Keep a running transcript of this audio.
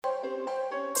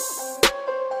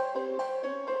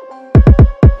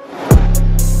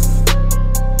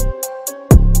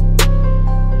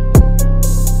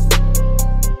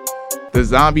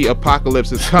zombie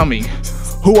apocalypse is coming.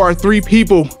 Who are 3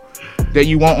 people that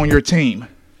you want on your team?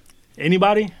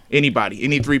 Anybody? Anybody.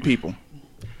 Any 3 people.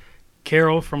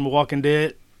 Carol from The Walking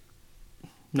Dead.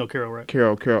 No, Carol, right?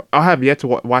 Carol. I have yet to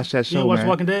watch that show, You watch man.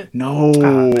 Walking Dead? No.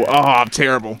 I'm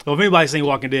terrible. Well, if anybody's seen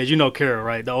Walking Dead, you know Carol,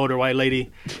 right? The older white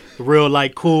lady. Real,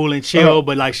 like, cool and chill,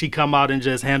 but, like, she come out and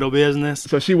just handle business.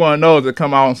 So she one of those that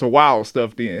come out on some wild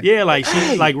stuff then. Yeah, like,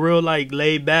 she, like, real, like,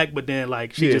 laid back, but then,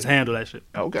 like, she just handle that shit.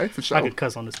 Okay, for sure. I could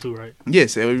cuss on this, too, right?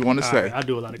 Yes, whatever you want to say. Right, I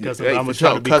do a lot of cussing. Hey, I'm going to sure.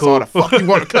 try to be Cuss cool. all the fuck you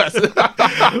want to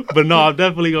cuss. But, no, I'm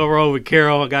definitely going to roll with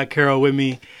Carol. I got Carol with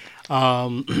me.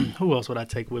 Who else would I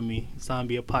take with me?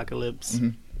 Zombie apocalypse.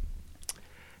 Mm-hmm.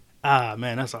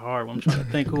 Man, that's a hard one. I'm trying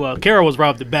to think who else. Carol was right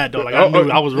off the bat, though. Like, I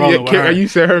knew I was rolling with her. You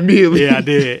said her immediately. Yeah, I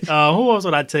did. Who else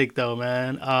would I take, though,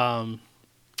 man?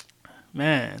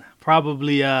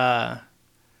 Probably,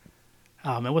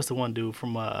 what's the one dude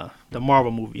from the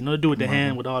Marvel movie? You know, the dude with the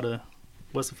hand with all the,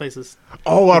 what's the faces?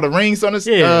 Oh, all the rings on his?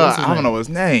 Yeah, I don't know his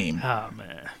name. Oh,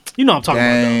 man. You know what I'm talking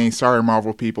about, though. Dang, sorry,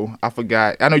 Marvel people. I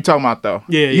forgot. I know you're talking about, though.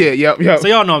 Yeah. Yep. So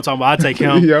y'all know what I'm talking about. I take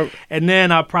him. Yep. And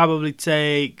then I'll probably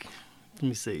take, let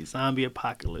me see, zombie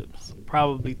apocalypse.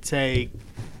 Probably take,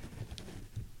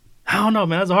 I don't know,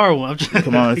 man. That's a hard one.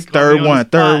 Come on, it's third one.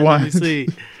 Let me see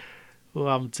who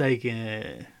I'm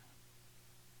taking.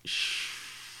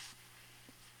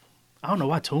 I don't know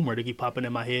why Tomb Raider keep popping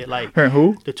in my head. Like,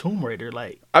 who? The Tomb Raider.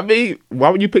 Like, I mean,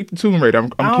 why would you pick the Tomb Raider? I'm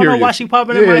I don't curious. know why she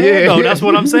popping in my head, though. That's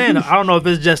what I'm saying. I don't know if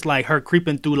it's just like her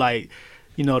creeping through, like,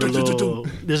 you know, the little,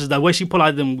 this is the way she pull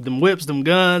out them whips, them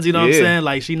guns, you know what I'm saying?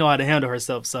 Like, she know how to handle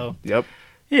herself, so. Yep.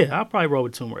 Yeah, I'll probably roll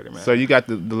with Tomb Raider, man. So you got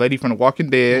the lady from The Walking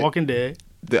Dead. Walking Dead.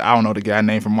 I don't know the guy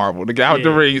name from Marvel. The guy with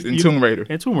the rings and Tomb Raider.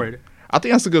 And Tomb Raider. I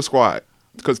think that's a good squad.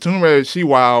 Because Tomb Raider, she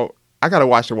wild. I got to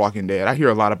watch The Walking Dead. I hear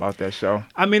a lot about that show.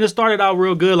 I mean, it started out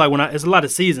real good. Like, it's a lot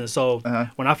of seasons. So,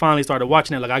 when I finally started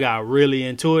watching it, like, I got really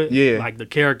into it. Yeah. Like, the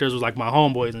characters was like my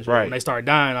homeboys and shit. Right. When they started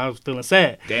dying, I was feeling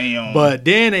sad. Damn. But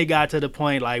then it got to the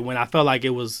point, like, when I felt like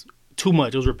it was too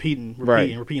much. It was repeating.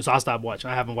 So I stopped watching.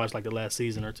 I haven't watched, like, the last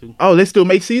season or 2. Oh, they still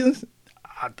make seasons?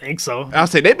 I think so. I'll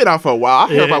say they've been out for a while.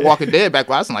 I heard about Walking Dead back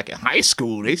when I was like in high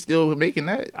school. They still making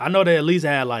that. I know they at least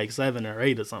had like 7 or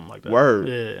 8 or something like that. Word.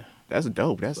 Yeah. That's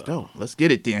dope. Let's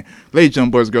get it then. Ladies and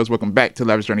gentlemen, boys and girls, welcome back to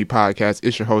Lavish Journey Podcast.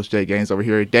 It's your host, Jay Gaines, over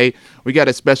here today. We got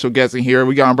a special guest in here.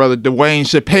 We got our brother, Dwayne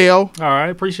Chappell. All right.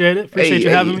 Appreciate it. Appreciate you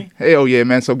having me. Hell yeah,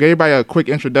 man. So give everybody a quick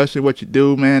introduction of what you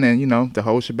do, man, and, you know, the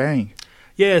whole shebang.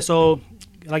 Yeah, so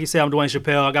like you said, I'm Dwayne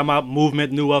Chappell. I got my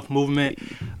movement, New Wealth Movement.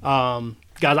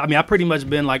 Guys, I mean, I pretty much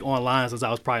been like online since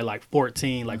I was probably like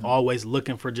 14, like always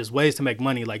looking for just ways to make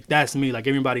money. Like that's me. Like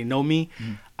everybody know me.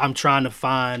 I'm trying to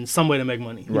find some way to make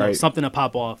money, you know, something to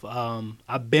pop off.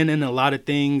 I've been in a lot of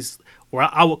things where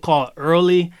I would call it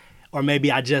early, or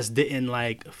maybe I just didn't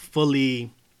like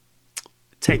fully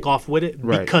take off with it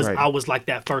because I was like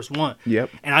that first one. Yep.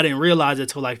 And I didn't realize it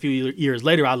till like a few years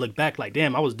later. I look back like,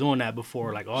 damn, I was doing that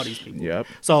before like all these people. Yep.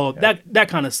 So that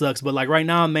kind of sucks. But like right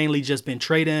now, I'm mainly just been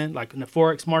trading like in the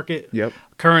Forex market. Yep.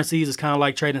 Currencies is kind of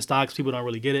like trading stocks. People don't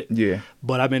really get it. Yeah.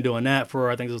 But I've been doing that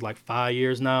for, I think it was like 5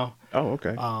 years now. Oh,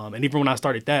 okay. And even when I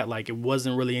started that, like it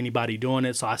wasn't really anybody doing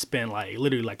it. So I spent like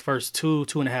literally like first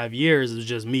 2.5 years, it was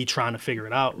just me trying to figure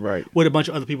it out. Right. With a bunch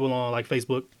of other people on like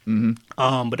Facebook.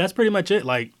 But that's pretty much it.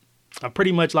 Like I'm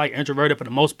pretty much like introverted for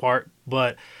the most part,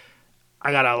 but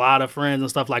I got a lot of friends and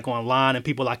stuff like online and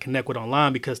people I connect with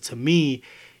online because to me,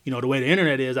 you know, the way the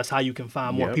internet is, that's how you can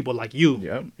find more people like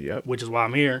you. Yep. Which is why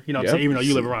I'm here. You know what I'm saying? Even though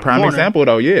you live around the corner. Prime example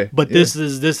though, yeah. But this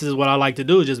is what I like to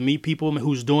do, just meet people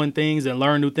who's doing things and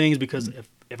learn new things because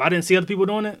if I didn't see other people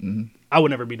doing it, I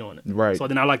would never be doing it. Right. So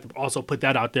then I like to also put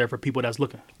that out there for people that's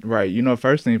looking. Right. You know,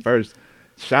 first thing first,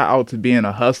 shout out to being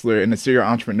a hustler and a serial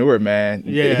entrepreneur, man.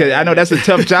 Yeah. Because I know that's a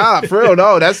tough job. For real,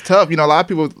 no, that's tough. You know, a lot of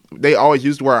people, they always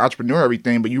use the word entrepreneur,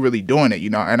 everything, but you really doing it,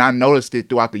 you know. And I noticed it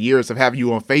throughout the years of having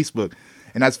you on Facebook.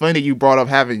 And that's funny that you brought up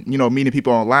having, you know, meeting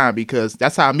people online because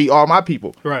that's how I meet all my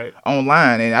people. Right.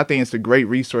 Online. And I think it's a great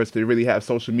resource to really have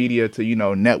social media to, you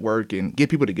know, network and get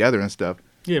people together and stuff.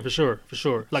 Yeah, for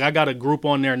sure. Like I got a group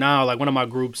on there now. Like one of my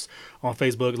groups on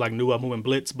Facebook is like New Up Movement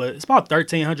Blitz, but it's about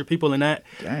 1,300 people in that.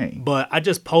 Dang. But I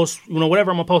just post, you know, whatever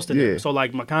I'm gonna post in there. So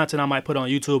like my content I might put on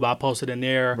YouTube, I'll post it in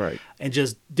there. Right. And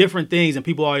just different things, and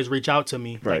people always reach out to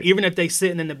me. Right. Like even if they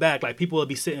sitting in the back, like people will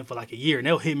be sitting for like a year, and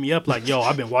they'll hit me up like, "Yo,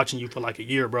 I've been watching you for like a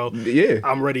year, bro. Yeah.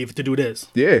 I'm ready to do this."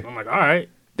 Yeah. I'm like, all right.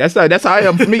 That's how I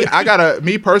am. For me, I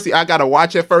gotta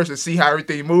watch it first and see how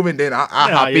everything moving. Then I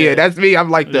hop in. That's me. I'm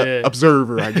like the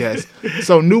observer, I guess.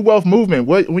 So New Wealth Movement.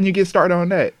 When you get started on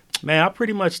that? Man, I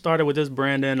pretty much started with this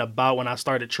branding about when I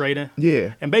started trading.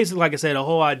 Yeah. And basically, like I said, the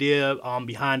whole idea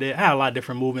behind it, I had a lot of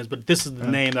different movements, but this is the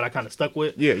name that I kind of stuck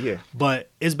with. Yeah, yeah.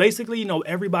 But it's basically,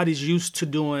 everybody's used to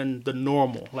doing the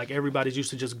normal. Like, everybody's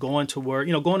used to just going to work,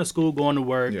 going to school, going to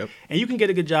work. Yep. And you can get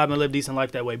a good job and live a decent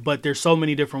life that way. But there's so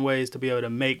many different ways to be able to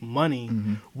make money,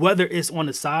 whether it's on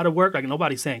the side of work, like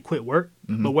nobody's saying quit work,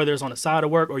 but whether it's on the side of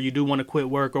work or you do want to quit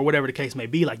work or whatever the case may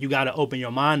be, like, you got to open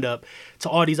your mind up to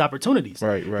all these opportunities.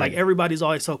 Right. Like, everybody's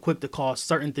always so quick to call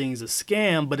certain things a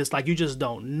scam, but it's like you just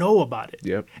don't know about it.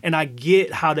 Yep. And I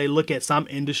get how they look at some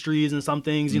industries and some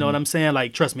things, you know what I'm saying?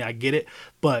 Like, trust me, I get it.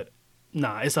 But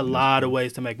nah, it's a lot of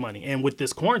ways to make money. And with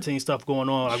this quarantine stuff going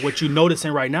on, like what you're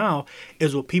noticing right now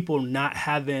is with people not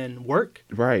having work,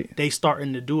 right, they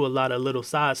starting to do a lot of little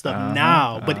side stuff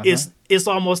now. But it's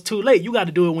almost too late. You got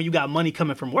to do it when you got money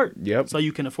coming from work. Yep. So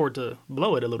you can afford to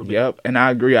blow it a little bit. Yep. And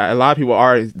I agree. A lot of people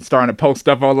are starting to post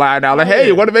stuff online now. Like, hey,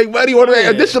 want to make money? Want to make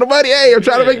additional money? Hey, I'm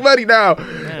trying to make money now.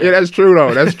 Yeah, that's true,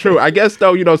 though. That's true. I guess,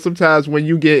 though, sometimes when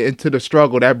you get into the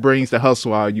struggle, that brings the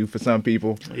hustle out of you for some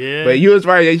people. Yeah. But you was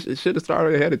right. They should have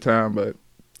started ahead of time. But,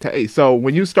 hey, so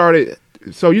when you started,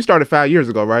 you started 5 years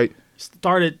ago, right?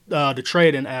 Started the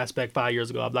trading aspect 5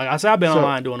 years ago. Like I said, I've been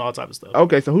online doing all type of stuff.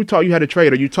 Okay, so who taught you how to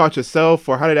trade? Or you taught yourself,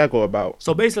 or how did that go about?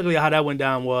 So basically how that went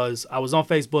down was I was on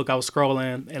Facebook, I was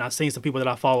scrolling, and I seen some people that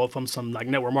I followed from some like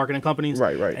network marketing companies.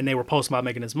 Right. And they were posting about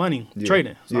making this money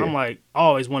trading. So I'm like, I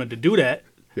always wanted to do that.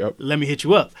 Yep. Let me hit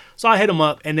you up. So I hit them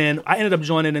up, and then I ended up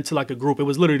joining into like a group. It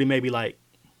was literally maybe like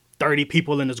 30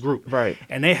 people in this group. Right.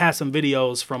 And they had some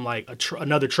videos from like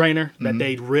another trainer that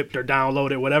they ripped or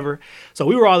downloaded, whatever. So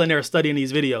we were all in there studying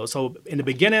these videos. So in the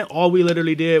beginning, all we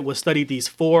literally did was study these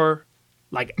 4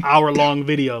 like hour-long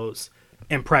videos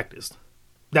and practiced.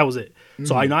 That was it.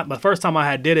 So the first time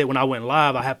I did it, when I went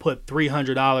live, I had put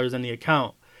 $300 in the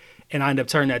account, and I ended up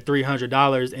turning that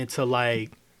 $300 into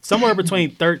like somewhere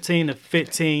between $1,300 to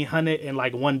 $1,500 in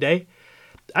like one day.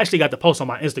 I actually got the post on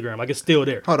my Instagram. Like, it's still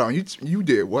there. Hold on. You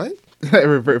did what?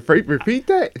 Repeat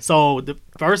that? So the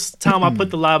first time I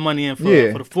put the live money in for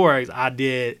the Forex, I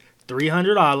did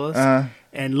 $300.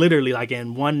 And literally, like,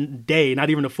 in one day, not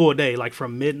even a full day, like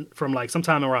from like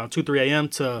sometime around 2, 3 a.m.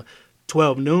 to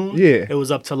 12 noon, it was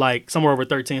up to like somewhere over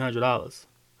 $1,300.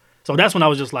 So that's when I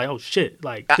was just like, oh shit,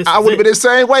 like this I would have been the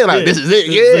same way. Like, this is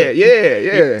it.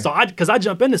 Yeah. So because I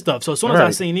jump into stuff. So as soon as I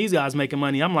seen these guys making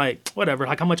money, I'm like, whatever.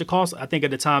 Like, how much it costs? I think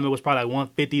at the time it was probably like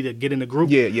 $150 to get in the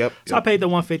group. So I paid the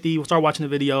 $150, started watching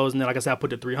the videos, and then like I said, I put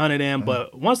the $300 in.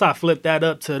 But once I flipped that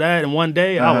up to that in one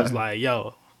day, I was like,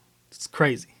 yo, it's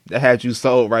crazy. That had you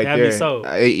sold right there. Had me sold.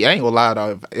 I ain't gonna lie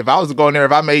though. If I was going there,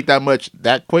 if I made that much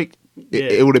that quick,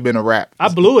 it would have been a wrap. I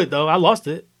blew it though. I lost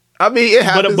it. I mean, it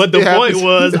happens. But the point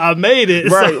was, I made it.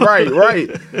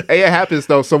 Right. Hey, it happens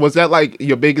though. So was that like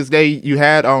your biggest day you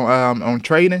had on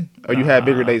trading, or you had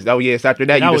bigger days? Oh yes, after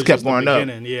that you just kept going up.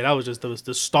 Yeah, that was just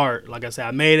the start. Like I said,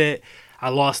 I made it. I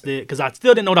lost it because I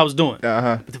still didn't know what I was doing.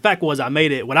 But the fact was, I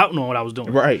made it without knowing what I was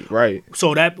doing. Right.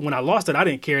 So that when I lost it, I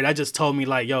didn't care. That just told me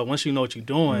like, yo, once you know what you're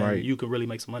doing, you can really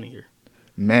make some money here.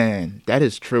 Man, that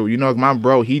is true. My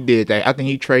bro, he did that. I think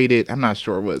he traded, I'm not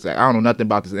sure what was that. I don't know nothing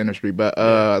about this industry, but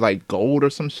like gold or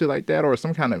some shit like that, or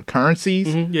some kind of currencies.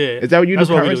 Yeah. Is that what you do? That's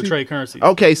what we do, trade currencies.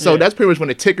 Okay, so that's pretty much when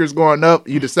the ticker's going up,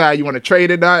 you decide you want to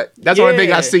trade or not. That's the only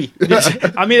thing I see.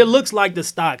 I mean, it looks like the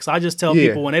stocks. I just tell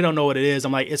people when they don't know what it is,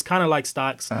 I'm like, it's kind of like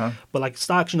stocks, but like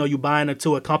stocks, you buy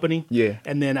into a company,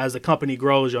 and then as the company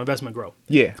grows, your investment grows.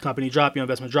 The company drop, your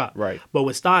investment drop. Right. But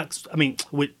with stocks, I mean,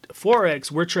 with Forex,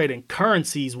 we're trading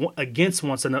currencies against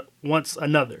once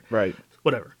another. Right.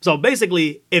 Whatever. So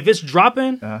basically, if it's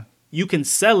dropping, you can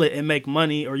sell it and make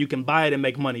money, or you can buy it and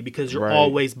make money because you're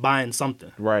always buying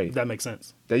something. Right. If that makes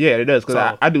sense. Yeah, it does.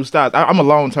 Because I do stocks. I'm a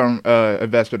long-term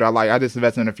investor. I just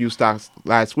invested in a few stocks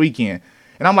last weekend.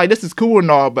 And I'm like, this is cool and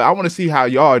all, but I want to see how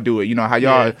y'all do it. How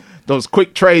y'all, those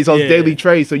quick trades, those daily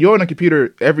trades. So you're on the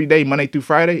computer every day, Monday through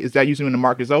Friday? Is that usually when the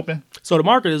market's open? So the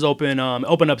market is open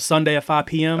up Sunday at 5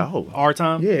 p.m. Our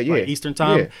time, like Eastern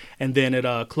time. And then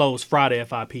it closed Friday at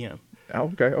 5 p.m.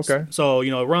 Okay. So,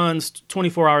 it runs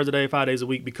 24 hours a day, 5 days a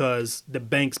week, because the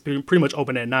banks pretty much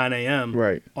open at 9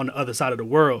 a.m. on the other side of the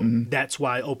world. That's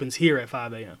why it opens here at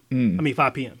 5 a.m. I mean,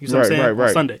 5 p.m. You see what I'm saying? On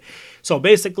Sunday. So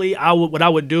basically, what I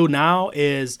would do now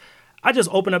is I just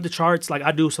open up the charts. Like,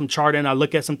 I do some charting. I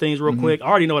look at some things real quick. I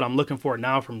already know what I'm looking for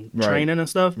now from training and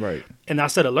stuff. Right. And I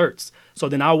set alerts. So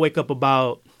then I'll wake up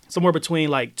about somewhere between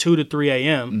like 2 to 3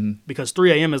 a.m. Because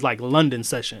 3 a.m. is like London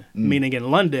session. Meaning in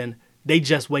London, they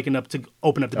just waking up to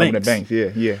open up the Open banks. the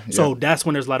banks, yeah. So that's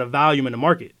when there's a lot of volume in the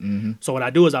market. So what I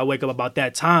do is I wake up about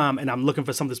that time and I'm looking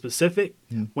for something specific.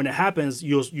 When it happens,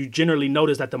 you generally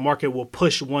notice that the market will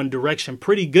push one direction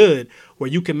pretty good where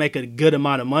you can make a good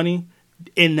amount of money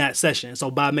in that session.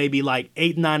 So by maybe like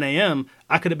 8, 9 a.m.,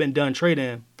 I could have been done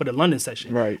trading for the London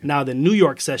session. Right. Now the New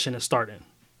York session is starting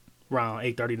around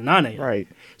 8:30 to 9 a.m. Right.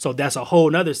 So that's a whole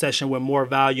nother session where more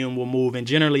volume will move. And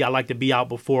generally, I like to be out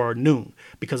before noon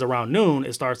because around noon,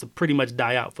 it starts to pretty much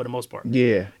die out for the most part.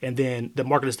 Yeah. And then the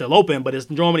market is still open, but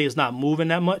normally it's not moving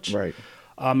that much. Right.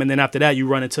 And then after that, you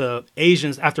run into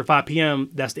Asians after 5 p.m.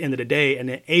 That's the end of the day. And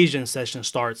then Asian session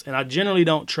starts. And I generally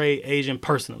don't trade Asian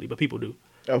personally, but people do.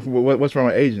 What's wrong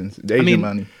with Asians? The Asian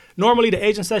money. Normally, the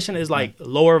Asian session is like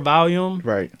lower volume.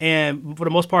 Right. And for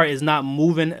the most part, it's not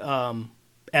moving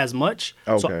as much.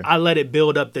 Okay. So I let it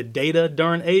build up the data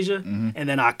during Asia, and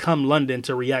then I come London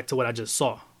to react to what I just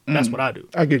saw. That's what I do.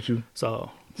 I get you.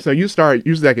 So you start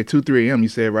usually like at 2, 3 a.m. You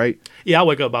said, right? yeah, I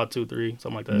wake up about 2, 3,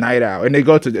 something like that. Night out, and they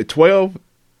go to the 12.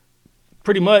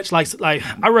 Pretty much, like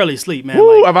I rarely sleep, man. Woo,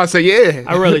 Like, I'm about to say, yeah.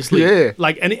 I rarely sleep. Yeah.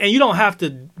 Like, and you don't have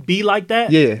to be like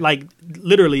that. Yeah. Like,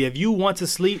 literally, if you want to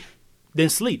sleep, then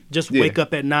sleep. Just Yeah. wake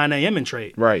up at 9 a.m. and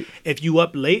trade. Right. If you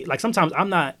up late, like sometimes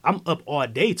I'm up all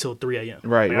day till 3 a.m.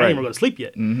 Right, Like, I right. ain't even go to sleep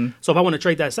yet. So if I want to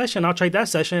trade that session, I'll trade that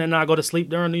session and then I go to sleep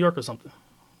during New York or something.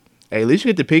 Hey, at least you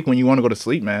get to pick when you want to go to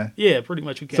sleep, man. Yeah, pretty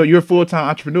much you can. So you're a full-time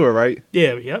entrepreneur, right?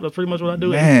 yeah, that's pretty much what I do.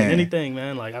 Man. Anything,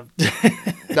 man. Like,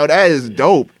 No, that is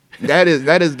dope. That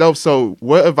is dope. So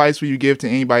what advice would you give to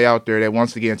anybody out there that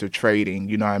wants to get into trading,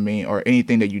 you know what I mean, or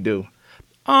anything that you do?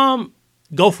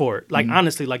 go for it. Like,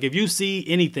 honestly, like if you see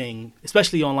anything,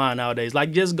 especially online nowadays,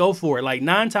 like just go for it. Like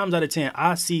 9 times out of 10,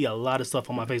 I see a lot of stuff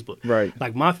on my Facebook. Right.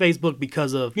 Like my Facebook,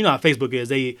 because of, you know how Facebook is,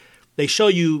 they show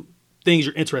you things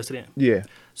you're interested in. Yeah.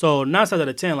 So 9 times out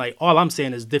of 10, like all I'm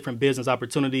saying is different business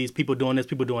opportunities, people doing this,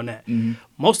 people doing that.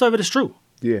 Most of it is true.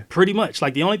 Yeah. Pretty much.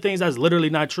 Like the only things that's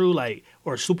literally not true, like,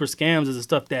 or super scams is the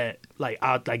stuff that like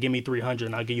I'll like give me 300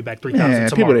 and I'll give you back 3,000 Man,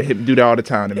 tomorrow. people do that all the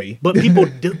time to me. But people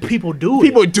do it. People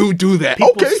do that.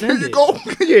 People Okay, send here you it. go.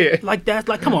 Yeah. Like that's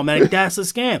like, come on, man, that's a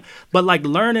scam. But like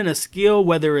learning a skill,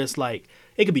 whether it's like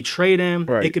it could be trading,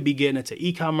 Right. it could be getting into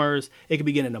e-commerce, it could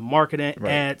be getting into marketing,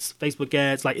 Right. ads, Facebook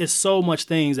ads. Like it's so much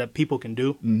things that people can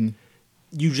do.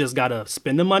 You just gotta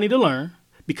spend the money to learn.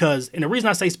 Because, and the reason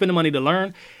I say spend the money to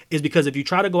learn is because if you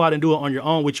try to go out and do it on your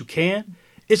own, which you can,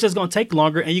 it's just going to take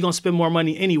longer and you're going to spend more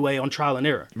money anyway on trial and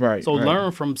error. Right, So right.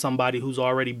 learn from somebody who's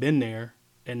already been there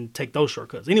and take those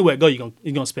shortcuts. Anywhere go, you're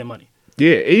gonna spend money.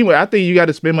 Yeah. Anyway, I think you got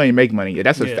to spend money to make money.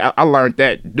 Yeah. I learned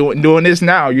that doing this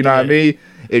now. You know what I Yeah. mean?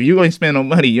 If you ain't spend no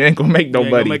money, you ain't gonna make no You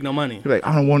ain't gonna money. make no money. You're like,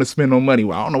 I don't want to spend no money.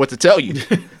 Well, I don't know what to tell you.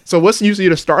 So what's usually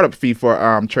the startup fee for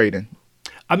trading?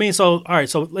 I mean, so, all right,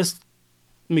 so let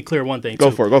me clear one thing. Go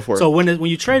too. for it. So when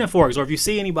you trade in Forex, or if you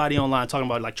see anybody online talking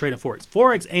about like trading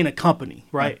Forex ain't a company,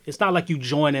 right? It's not like you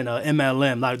join in a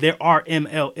MLM. Like there are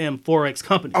MLM Forex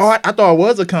companies. Oh, I thought it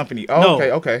was a company. Oh, No,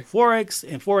 okay. Forex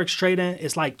and Forex trading,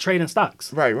 it's like trading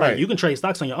stocks. Right. Like you can trade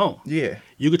stocks on your own. Yeah.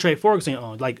 You could trade Forex on your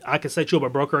own. Like I could set you up a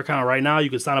broker account right now. You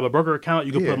could sign up a broker account.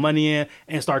 You could Yeah. put money in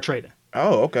and start trading.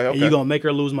 Oh, okay. And you're going to make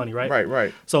or lose money, right?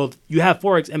 Right. So you have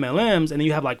Forex MLMs, and then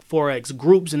you have like Forex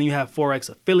groups, and then you have Forex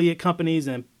affiliate companies,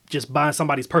 and just buying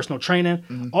somebody's personal training.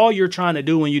 All you're trying to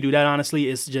do when you do that, honestly,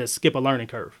 is just skip a learning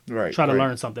curve. Right, Try to right.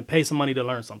 learn something. Pay some money to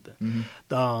learn something.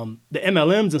 The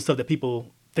MLMs and stuff that people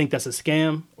think that's a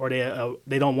scam, or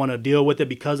they don't want to deal with it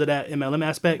because of that MLM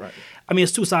aspect. Right. I mean,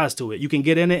 it's two sides to it. You can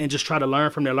get in it and just try to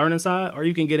learn from their learning side, or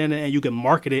you can get in it and you can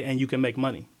market it and you can make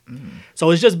money.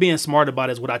 So it's just being smart about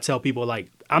it is what I tell people. Like,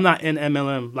 I'm not in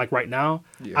MLM like right now.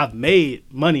 Yeah. I've made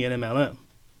money in MLM.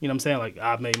 You know what I'm saying? Like,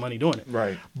 I've made money doing it.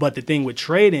 Right. But the thing with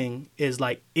trading is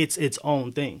like it's its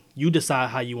own thing. You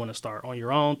decide how you want to start on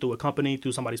your own, through a company,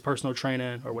 through somebody's personal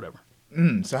training or whatever.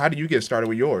 So how did you get started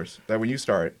with yours? Like when you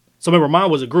started? So remember,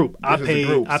 mine was a group. I This is a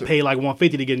group, so- paid like $150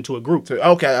 to get into a group. So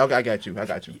okay, I got you.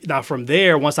 Now from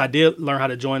there, once I did learn how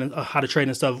to join, how to trade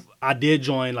and stuff, I did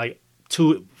join like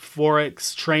 2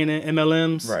 Forex training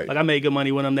MLMs. Right. Like I made good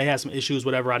money with them. They had some issues,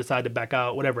 whatever. I decided to back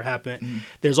out, whatever happened.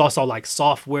 There's also like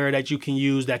software that you can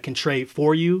use that can trade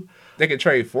for you. They can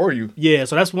trade for you. Yeah,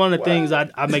 so that's one of the things I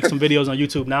make some videos on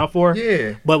YouTube now for.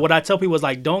 Yeah. But what I tell people is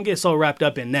like, don't get so wrapped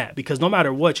up in that, because no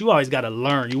matter what, you always got to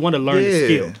learn. You want to learn the Yeah.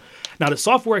 skill. Now the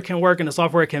software can work and the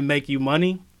software can make you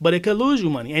money, but it could lose you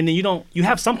money. And then you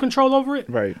have some control over it.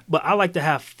 Right. But I like to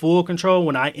have full control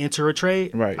when I enter a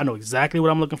trade. Right. I know exactly what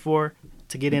I'm looking for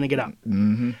to get in and get out.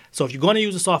 So if you're going to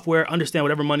use the software, understand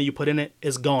whatever money you put in it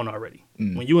is gone already.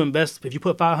 When you invest, if you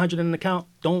put $500 in an account,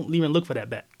 don't even look for that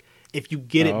back. If you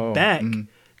get it back,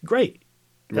 great.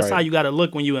 That's how you got to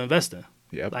look when you investing.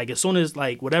 Yep. Like as soon as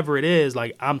like whatever it is,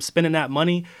 like I'm spending that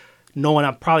money, knowing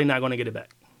I'm probably not going to get it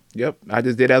back. Yep. I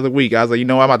just did that the other week. I was like, I'm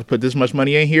about to put this much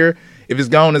money in here. If it's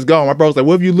gone, it's gone. My bro's like,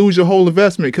 what if you lose your whole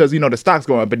investment? Because, the stock's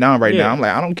going up and down right now. I'm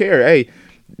like, I don't care. Hey,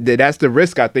 that's the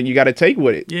risk I think you got to take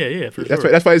with it. Yeah, for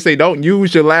sure. That's why they say don't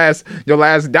use your last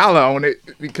dollar on it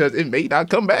because it may not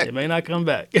come back. It may not come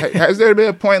back. Has there been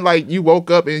a point like you woke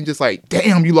up and just like,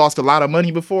 damn, you lost a lot of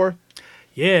money before?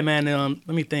 Yeah, man.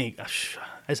 Let me think.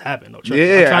 It's happened though.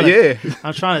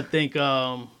 I'm trying to think.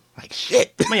 Like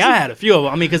shit. I mean, I had a few of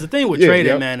them. I mean, because the thing with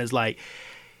trading, man, is like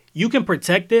you can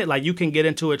protect it. Like you can get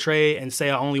into a trade and say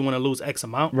I only want to lose X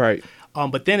amount. Right.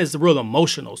 But then it's real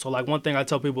emotional. So like one thing I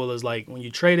tell people is like when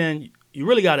you trade in, you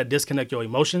really got to disconnect your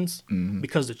emotions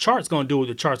because the chart's going to do what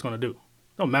the chart's going to do.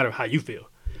 Don't matter how you feel.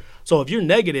 So if you're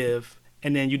negative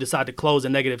and then you decide to close a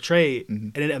negative trade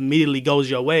and it immediately goes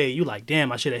your way, you like,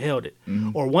 damn, I should have held it.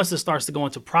 Or once it starts to go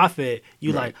into profit,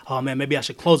 you like, oh man, maybe I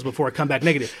should close it before it come back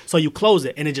negative. So you close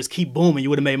it and it just keep booming.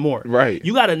 You would have made more. Right.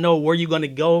 You got to know where you're going to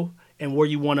go and where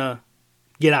you want to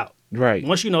get out. Right.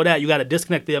 Once you know that, you got to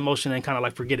disconnect the emotion and kind of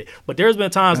like forget it. But there's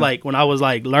been times like when I was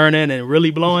like learning and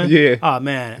really blowing. Yeah. Oh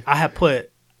man, I had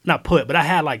but I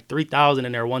had like 3,000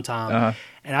 in there one time,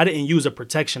 and I didn't use a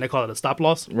protection. They call it a stop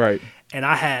loss. Right. And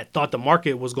I had thought the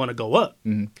market was going to go up,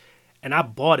 and I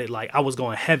bought it like I was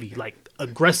going heavy, like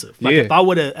aggressive. Like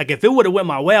if it would have went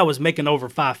my way, I was making over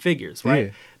 5 figures, right?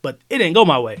 Yeah. But it didn't go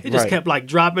my way. It just kept like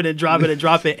dropping and dropping and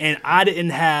dropping, and I didn't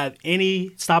have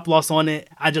any stop loss on it.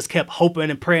 I just kept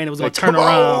hoping and praying it was going to turn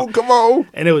around. Come on.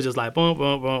 And it was just like boom,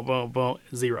 boom, boom, boom, boom,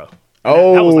 zero.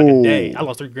 Oh, that was like a day. I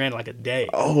lost $3,000 in like a day.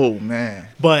 Oh man!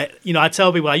 But I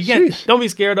tell people like don't be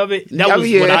scared of it. That was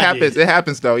what it I happens. did. It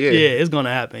happens though. Yeah, it's gonna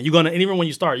happen. And even when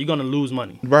you start, you're gonna lose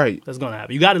money. Right. That's gonna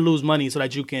happen. You got to lose money so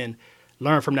that you can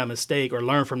learn from that mistake or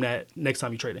learn from that next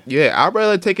time you trade it. Yeah, I'd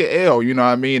rather take an L. You know what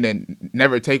I mean, and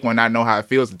never take one. I know how it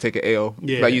feels to take an L.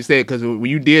 Yeah. Like you said, because when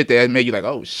you did that, it made you like,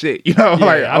 oh shit.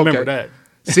 I remember that.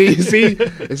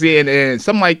 see, and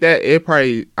something like that, it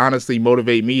probably honestly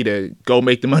motivate me to go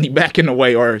make the money back in a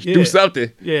way or do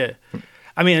something. Yeah.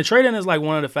 I mean, and trading is like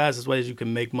one of the fastest ways you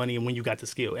can make money when you got the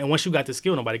skill. And once you got the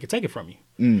skill, nobody can take it from you.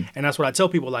 And that's what I tell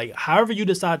people, like, however you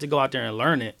decide to go out there and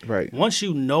learn it, once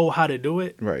you know how to do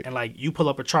it, and like you pull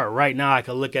up a chart right now, I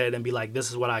can look at it and be like, this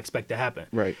is what I expect to happen.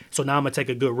 Right. So now I'm going to take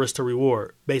a good risk to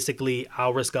reward. Basically,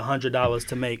 I'll risk $100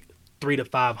 to make $300 to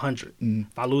 $500.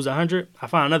 If I lose 100, I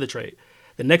find another trade.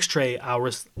 The next trade, I'll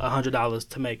risk $100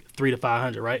 to make $300 to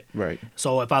 $500, right? Right.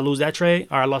 So if I lose that trade,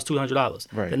 I lost $200.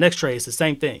 Right. The next trade is the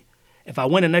same thing. If I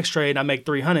win the next trade and I make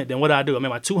 $300, then what do? I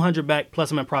make my $200 back plus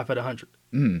I'm in profit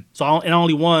 $100. So I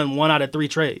only won 1 out of 3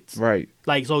 trades. Right.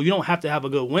 Like, so you don't have to have a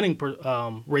good winning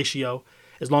ratio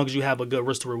as long as you have a good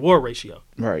risk to reward ratio.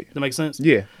 Right. Does that make sense?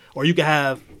 Yeah. Or you can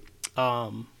have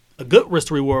a good risk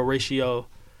to reward ratio.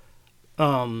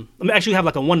 Actually have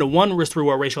like a 1-to-1 risk to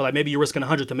reward ratio. Like maybe you're risking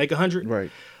 100 to make 100.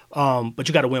 Right. But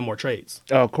you got to win more trades.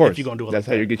 Oh, of course. If you're gonna do it. That's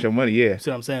how you get your money. Yeah.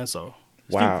 See what I'm saying? So.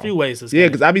 Wow. A few ways to yeah,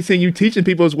 because I be seeing you teaching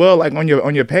people as well, like on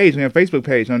your page, on your Facebook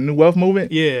page, on New Wealth Movement.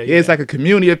 Yeah. It's like a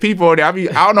community of people there. I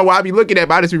don't know why I be looking at it,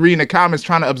 but I just be reading the comments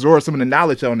trying to absorb some of the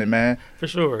knowledge on it, man. For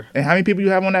sure. And how many people you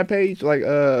have on that page? Like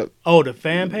the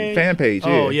fan page? Fan page,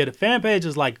 yeah. Oh, yeah, the fan page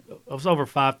is like, it's over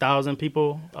 5,000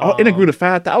 people. And it grew to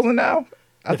 5,000 now?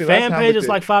 The fan page is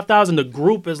like 5,000. The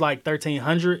group is like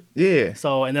 1,300. Yeah.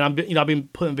 So, and then I've been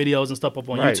putting videos and stuff up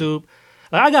on YouTube.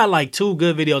 Like I got like 2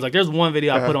 good videos. Like there's one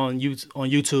video I put on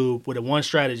YouTube with one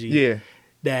strategy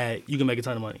that you can make a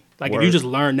ton of money. Like if you just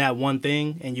learn that one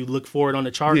thing and you look for it on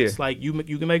the charts, like you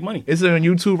can make money. Is it on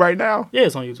YouTube right now? Yeah,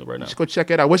 it's on YouTube right now. Just go check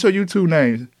it out. What's your YouTube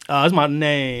name? It's my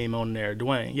name on there,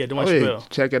 Dwayne. Yeah, Dwayne Chappell.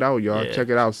 Check it out, y'all. Yeah. Check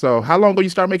it out. So how long ago you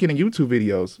start making the YouTube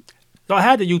videos? So I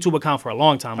had the YouTube account for a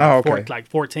long time, like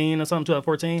 14 or something,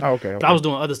 2014. Oh, okay. But I was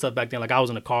doing other stuff back then, like I was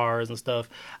in the cars and stuff.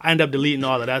 I ended up deleting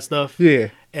all of that stuff. Yeah.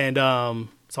 And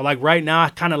so like right now, I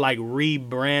kind of like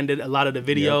rebranded a lot of the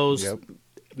videos,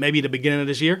 maybe the beginning of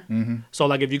this year. So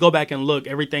like if you go back and look,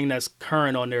 everything that's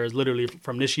current on there is literally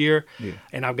from this year. Yeah.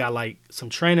 And I've got like some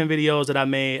training videos that I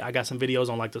made. I got some videos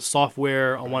on like the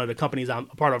software on one of the companies I'm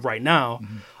a part of right now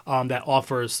that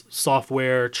offers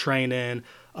software training,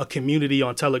 a community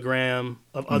on Telegram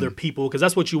of other people, because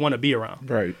that's what you want to be around.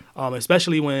 Right.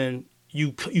 Especially when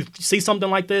you see something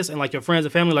like this and like your friends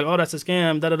and family like, oh, that's a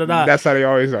scam, da-da-da-da. That's how they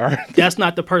always are. That's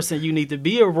not the person you need to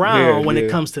be around when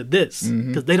it comes to this,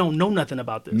 because they don't know nothing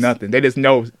about this. Nothing. They just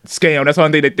know scam. That's the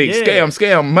only thing they think.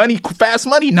 Scam, money, fast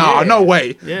money? No, no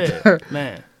way. Yeah,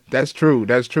 man. That's true.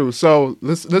 That's true. So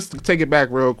let's take it back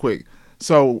real quick.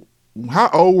 So how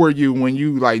old were you when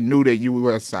you like knew that you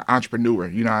was an entrepreneur?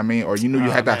 You know what I mean? Or you knew you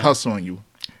had that hustle in you?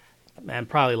 Man,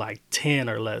 probably like 10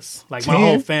 or less. Like 10? my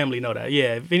whole family know that.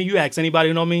 Yeah, if you ask anybody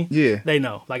who know me, Yeah. they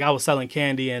know. Like I was selling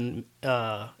candy and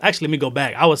actually, let me go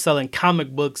back. I was selling comic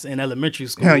books in elementary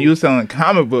school. Hell, you was selling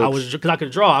comic books. Because I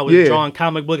could draw. I was drawing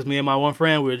comic books. Me and my one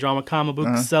friend, we were drawing comic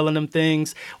books, selling them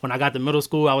things. When I got to middle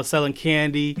school, I was selling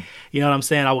candy. You know what I'm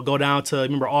saying? I would go down to,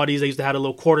 remember Aldi's, they used to have the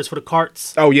little quarters for the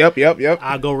carts. Oh, yep.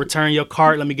 I'd go return your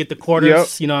cart. Let me get the quarters.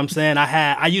 Yep. You know what I'm saying?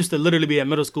 I used to literally be at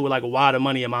middle school with like a wad of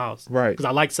money in my house. Right. Because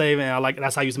I like saving.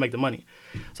 That's how I used to make the money.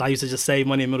 So I used to just save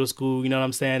money in middle school. You know what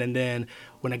I'm saying? And then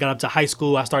when I got up to high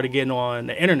school, I started getting on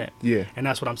the internet. Yeah. And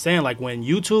that's what I'm saying. Like when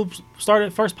YouTube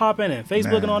started first popping and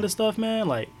Facebook and all this stuff, man,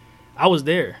 like I was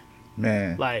there.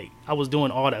 Man. Like I was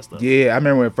doing all that stuff. Yeah, I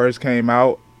remember when it first came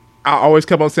out. I always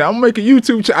kept on saying, I'm going to make a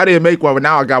YouTube channel. I didn't make one, but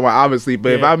now I got one, obviously.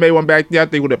 But if I made one back then, I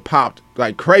think it would have popped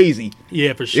like crazy.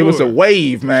 Yeah, for sure. It was a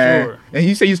wave, man. Sure. And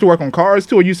you said you used to work on cars,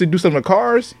 too? Or you used to do something with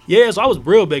cars? Yeah, so I was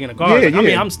real big into cars. Yeah, I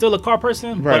mean, I'm still a car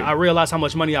person, but I realized how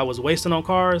much money I was wasting on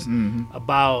cars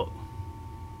about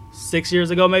 6 years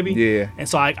ago, maybe. Yeah. And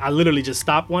so I literally just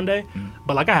stopped one day.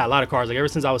 But like I had a lot of cars. Like ever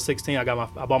since I was 16, I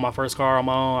bought my first car on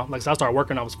my own. Like so I started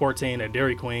working when I was 14 at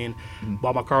Dairy Queen.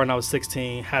 Bought my car when I was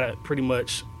 16. Had it pretty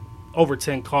much over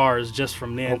 10 cars just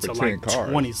from then to like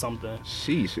 20 something.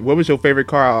 Sheesh. What was your favorite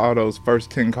car out of all those first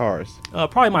 10 cars?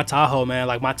 Probably my Tahoe, man.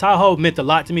 Like my Tahoe meant a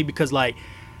lot to me because like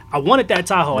I wanted that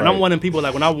Tahoe, and I'm one of them people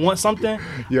like when I want something,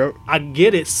 I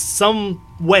get it some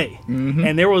way.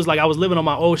 And there was like I was living on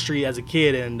my old street as a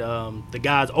kid, and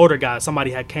the older guy,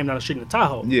 somebody had came down the street in a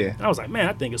Tahoe. Yeah. And I was like, man,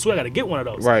 I think it's sweet. I got to get one of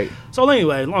those. Right. So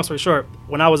anyway, long story short,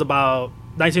 when I was about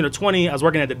 19 or 20, I was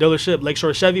working at the dealership,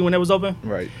 Lakeshore Chevy, when it was open.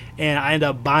 Right. And I ended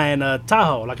up buying a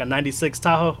Tahoe, like a 96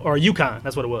 Tahoe, or a Yukon,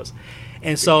 that's what it was.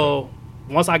 And so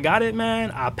once I got it,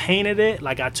 man, I painted it,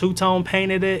 like I two-tone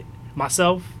painted it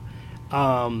myself.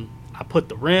 I put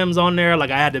the rims on there,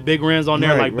 like I had the big rims on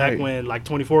there, back when like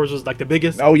 24s was like the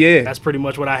biggest. Oh yeah, that's pretty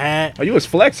much what I had. Oh, you was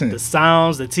flexing. The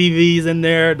sounds, the TVs in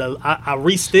there. I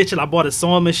restitched it. I bought a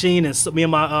sewing machine, and me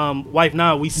and my wife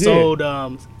now we sewed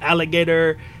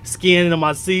alligator skin into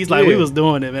my seats. Like we was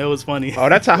doing it, man. It was funny. Oh,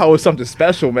 that's how it was something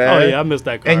special, man. Oh yeah, I missed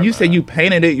that car. And you said you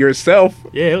painted it yourself.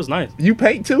 Yeah, it was nice. You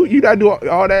paint too? You gotta do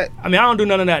all that? I mean, I don't do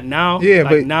none of that now. Yeah, like,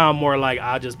 but now I'm more like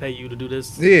I'll just pay you to do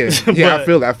this. Yeah, yeah, I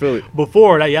feel it.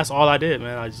 Before that, that's all I did,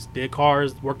 man. I just did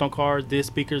cars, worked on cars, did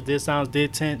speakers, did sounds,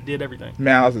 did tint, did everything.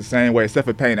 Man, I was the same way, except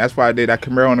for paint. That's why I did that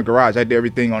Camaro in the garage. I did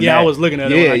everything on that. Yeah, I was looking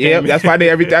at it. Yeah. That's why I did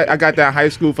everything. I got that in high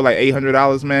school for like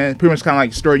 $800, man. Pretty much kind of like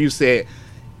the story you said.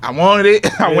 I wanted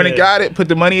it. I went and got it, put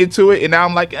the money into it, and now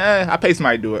I'm like, I pay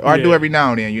somebody to do it. Or I do every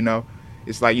now and then, you know.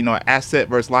 It's like, you know, an asset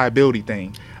versus liability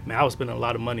thing. Man, I was spending a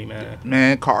lot of money, man.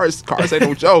 Man, cars ain't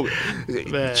no joke.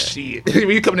 Man. Shit.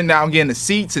 When you coming in now and getting the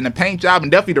seats and the paint job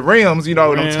and definitely the rims, you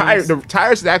know, the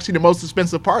tires is actually the most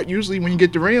expensive part usually when you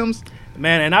get the rims.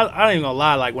 Man, and I ain't even gonna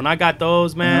lie, like when I got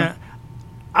those, man,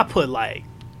 I put like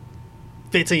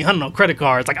 $1,500 on credit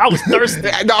cards. Like I was thirsty.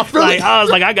 I was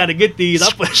like, I gotta get these.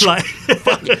 I put like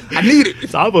I need it.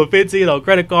 So I put 15 on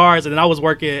credit cards, and then I was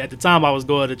working at the time. I was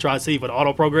going to Tri-C for the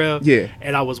auto program. Yeah.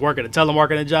 And I was working a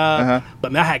telemarketing job.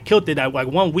 But man, I had killed it. Like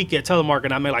 1 week at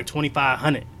telemarketing, I made like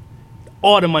 $2,500.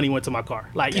 All the money went to my car.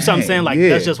 Like, you see what I'm saying? Like,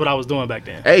 that's just what I was doing back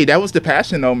then. Hey, that was the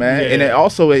passion, though, man. And it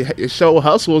also it showed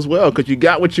hustle as well, because you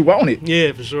got what you wanted.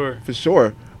 Yeah, for sure. For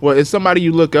sure. Well, is somebody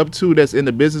you look up to that's in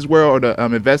the business world or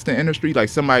the investing industry, like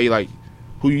somebody like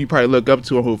who you probably look up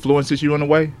to or who influences you in a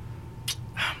way?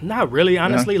 Not really,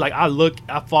 honestly. Like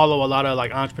I follow a lot of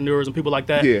like entrepreneurs and people like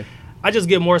that. Yeah. I just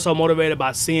get more so motivated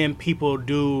by seeing people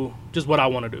do just what I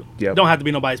want to do. Yep. Don't have to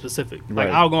be nobody specific. Right. Like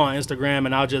I'll go on Instagram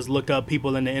and I'll just look up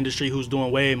people in the industry who's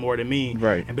doing way more than me.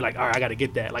 Right. And be like, all right, I got to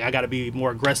get that. Like I got to be more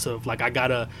aggressive. Like I got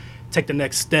to take the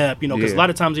next step, you know, because a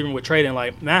lot of times even with trading,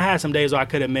 like man, I had some days where I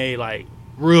could have made like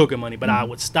real good money, but I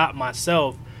would stop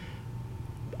myself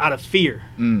out of fear.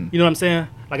 You know what I'm saying?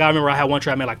 Like I remember I had one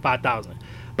trade I made like $5,000.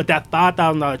 But that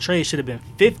 $5,000 trade should have been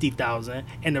 $50,000,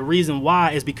 and the reason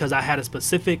why is because I had a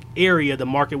specific area the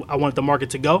market I wanted the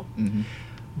market to go,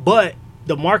 but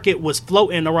the market was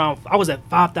floating around. I was at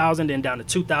 5,000, then down to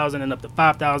 2,000, and up to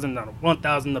 5,000, down to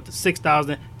 1,000, up to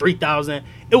 6,000, 3,000.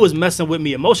 It was messing with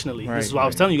me emotionally. This is why I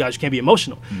was telling you guys you can't be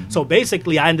emotional. So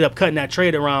basically, I ended up cutting that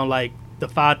trade around like the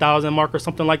 5,000 mark or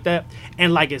something like that.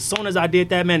 And like as soon as I did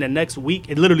that, man, the next week,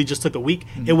 it literally just took a week.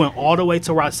 It went all the way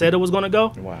to where I said it was going to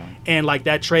go. Wow. And like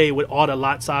that trade with all the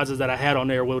lot sizes that I had on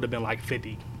there would have been like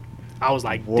 50. I was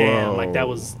like, damn, like that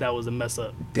was a mess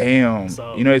up. Damn.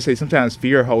 So, you know, they say sometimes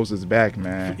fear holds us back,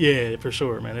 man. Yeah, for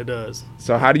sure, man. It does.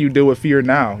 So how do you deal with fear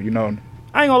now? You know,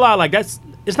 I ain't gonna lie, like it's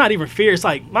not even fear. It's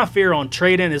like my fear on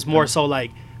trading is more so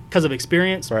like because of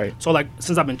experience. Right. So like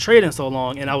since I've been trading so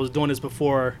long and I was doing this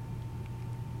before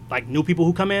like new people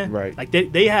who come in, Right. like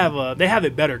they have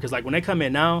it better because like when they come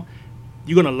in now,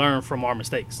 you're gonna learn from our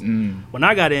mistakes. When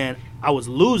I got in, I was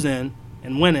losing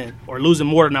and winning, or losing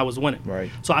more than I was winning. Right.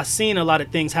 So I seen a lot of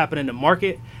things happen in the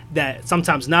market that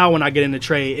sometimes now when I get in the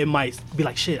trade, it might be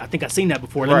like, shit, I think I seen that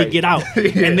before. Let me get out. Yeah.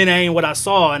 And then it ain't what I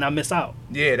saw and I miss out.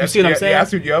 Yeah, you see what I'm saying? Yeah, I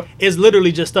see, yep. It's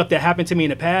literally just stuff that happened to me in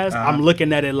the past. I'm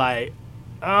looking at it like,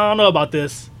 I don't know about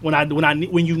this.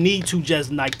 When you need to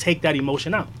just like take that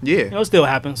emotion out. Yeah. You know, it still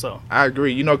happens. So I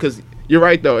agree. You know, because you're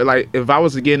right though. Like if I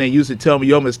was to get in and used to tell me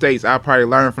your mistakes, I'd probably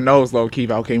learn from those low key.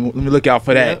 Okay, let me look out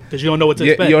for that. Because you don't know what to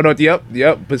expect. You don't know.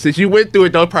 Yep. But since you went through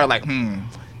it, though, probably like,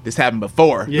 this happened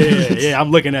before. Yeah. I'm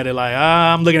looking at it like,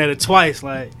 I'm looking at it twice.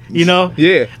 Like, you know?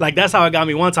 Yeah. Like that's how it got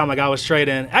me one time. Like I was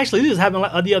trading. Actually, this happened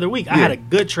like, the other week. I had a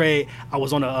good trade. I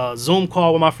was on a Zoom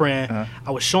call with my friend.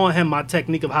 I was showing him my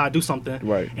technique of how I do something.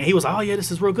 Right. And he was like, oh yeah, this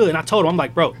is real good. And I told him, I'm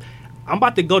like, bro, I'm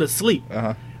about to go to sleep.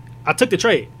 I took the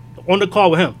trade on the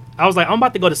call with him. I was like, I'm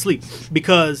about to go to sleep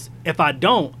because if I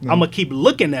don't, I'm gonna keep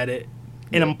looking at it,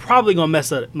 and I'm probably gonna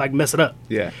mess it up.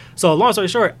 Yeah. So long story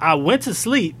short, I went to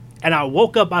sleep and I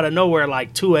woke up out of nowhere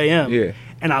like 2 a.m. Yeah.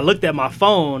 And I looked at my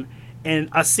phone and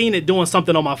I seen it doing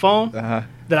something on my phone that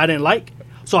I didn't like.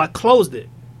 So I closed it.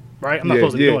 Right? I'm not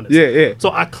supposed to be doing this. Yeah.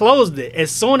 So I closed it.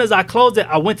 As soon as I closed it,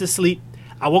 I went to sleep.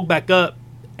 I woke back up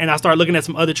and I started looking at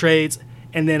some other trades.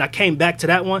 And then I came back to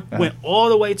that one, went all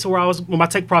the way to where my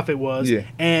take profit was,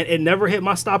 and it never hit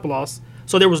my stop loss.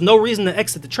 So there was no reason to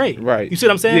exit the trade. Right. You see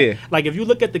what I'm saying? Yeah. Like if you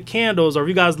look at the candles, or if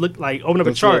you guys look like open up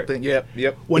a chart,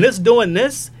 Yep. when it's doing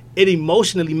this, it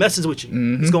emotionally messes with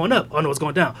you. It's going up. Oh no, it's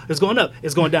going down. It's going up.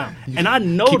 It's going down. And I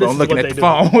know Keep this on is looking what at they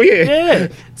the do. phone. Yeah.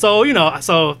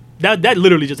 So that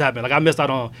literally just happened. Like I missed out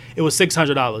on it was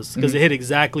 $600 because it hit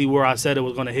exactly where I said it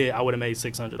was going to hit. I would have made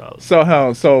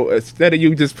 $600. So instead of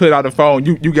you just put it on the phone,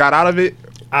 you got out of it.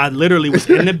 I literally was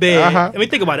in the bed. I mean,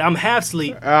 think about it. I'm half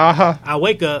asleep. I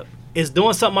wake up. It's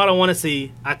doing something I don't want to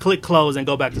see. I click close and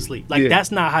go back to sleep. Like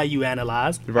that's not how you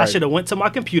analyze. Right. I should have went to my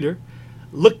computer,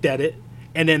 looked at it,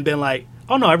 and then been like,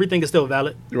 oh no, everything is still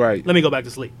valid. Right. Let me go back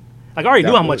to sleep. Like I already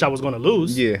knew how much I was going to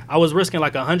lose. Yeah. I was risking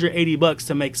like $180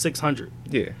 to make $600.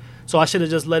 Yeah. So I should have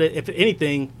just let it, if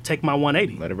anything, take my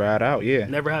 180. Let it ride out. Yeah.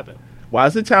 Never happened. Why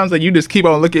is it times that you just keep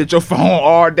on looking at your phone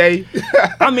all day?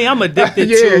 I mean, I'm addicted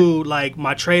to like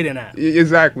my trading app.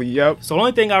 Exactly. Yep. So the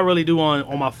only thing I really do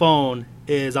on my phone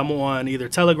is I'm on either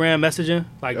Telegram messaging,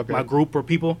 like my group or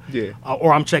people,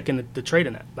 or I'm checking the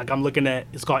trading app. Like I'm looking at,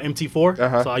 it's called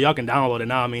MT4, so y'all can download it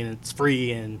now. I mean, it's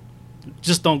free and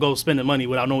just don't go spending money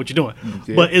without knowing what you're doing.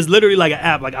 Yeah. But it's literally like an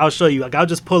app. Like I'll show you. Like I'll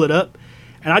just pull it up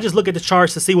and I just look at the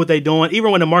charts to see what they're doing.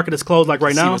 Even when the market is closed, like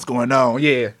right now. See what's going on.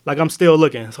 Yeah. Like I'm still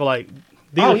looking. So like.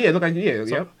 Look like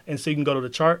yep. And so you can go to the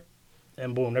chart,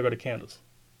 and boom, there go the candles.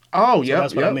 Oh, yeah. So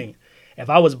that's what I mean. If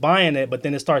I was buying it, but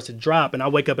then it starts to drop, and I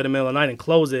wake up in the middle of the night and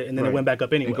close it, and then it went back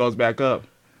up anyway. It goes back up.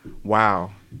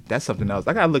 Wow, that's something else.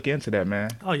 I gotta look into that, man.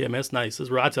 Oh yeah, man, it's nice. It's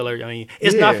real. I tell her, I mean,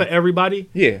 it's not for everybody.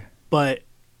 Yeah. But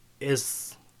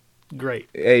it's great.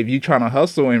 Hey, if you trying to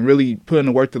hustle and really put in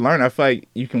the work to learn, I feel like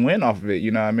you can win off of it.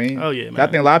 You know what I mean? Oh yeah, man. I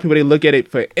think a lot of people, they look at it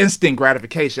for instant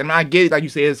gratification. I mean, I get it, like you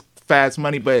say, it's fast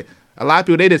money, but a lot of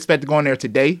people, they'd expect to go in there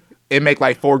today and make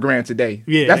like $4,000 a day.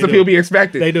 Yeah, that's what people be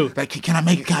expecting. They do. Like, can I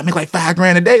make like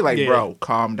 $5,000 a day? Like, bro,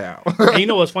 calm down. And you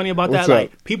know what's funny about that?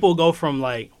 Like, people go from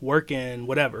like working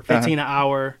whatever, 15 an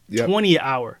hour, 20 an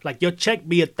hour. Like your check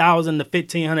be $1,000 to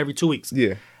 $1,500 every 2 weeks.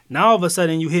 Yeah. Now all of a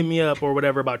sudden you hit me up or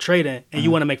whatever about trading, and you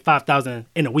want to make $5,000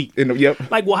 in a week.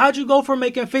 Like, well, how'd you go from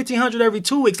making $1,500 every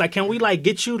 2 weeks? Like, can we like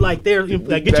get you like there,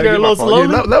 like get you there a little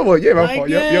slowly? Yeah, level, my fault.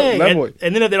 Level.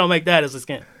 And then if they don't make that, it's a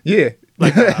scam. Yeah.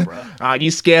 Like, nah, bro. You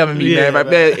scamming me, man. But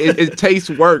man, it takes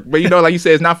work. But you know, like you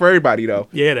said, it's not for everybody though.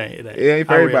 Yeah, it ain't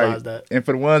for everybody. Realize that. And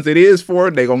for the ones it is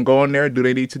for, they gonna go in there, do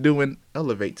they need to do, and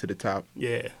elevate to the top.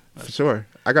 Yeah. For sure.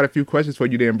 I got a few questions for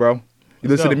you then, bro. You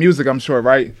listen to music, I'm sure,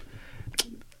 right?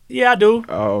 Yeah, I do.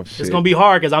 Oh, shit. It's going to be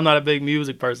hard because I'm not a big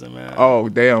music person, man. Oh,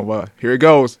 damn. Well, here it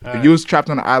goes. If you was trapped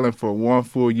on an island for 1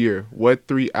 full year, what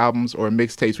 3 albums or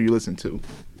mixtapes would you listen to?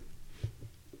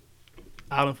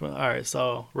 All right,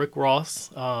 so Rick Ross,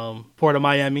 Port of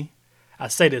Miami. I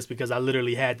say this because I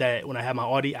literally had that when I had my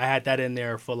Audi. I had that in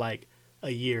there for like a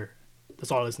year.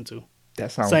 That's all I listened to.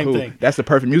 That sounds Same cool. thing. That's the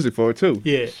perfect music for it, too.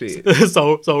 Yeah. Shit.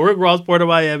 So Rick Ross, Port of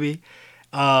Miami.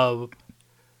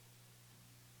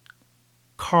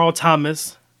 Carl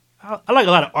Thomas. I like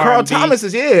a lot of R&B. Carl Thomas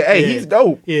is, he's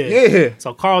dope. Yeah.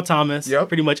 So Carl Thomas,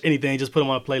 pretty much anything, just put him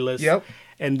on a playlist. Yep.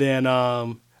 And then,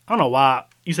 I don't know why.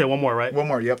 You said one more, right? One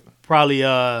more, yep. Probably, it's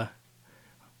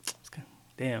going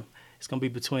to be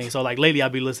between. So like lately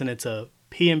I'll be listening to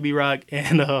P&B Rock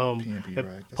and P&B Rock.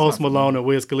 That's Post not Malone and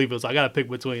Wiz Khalifa. So I gotta pick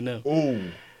between them.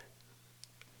 Ooh.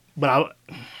 But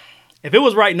if it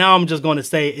was right now, I'm just going to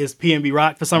say it's P&B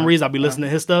Rock. For some reason, I'll be listening to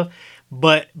his stuff.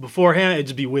 But beforehand, it'd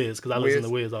just be Wiz because I listen to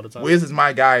Wiz all the time. Wiz is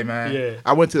my guy, man. Yeah.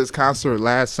 I went to his concert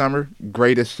last summer.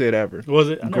 Greatest shit ever. Was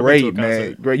it? Great,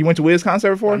 man. Great. You went to Wiz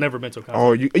concert before? I've never been to a concert.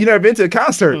 Oh, you never been to a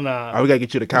concert? Nah. Oh, we gotta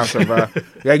get you to the concert, bro.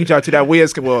 We gotta get y'all to that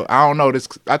Wiz. Well, I don't know.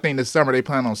 I think this summer they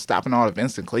plan on stopping all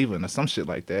events in Cleveland or some shit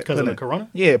like that. Because of the corona?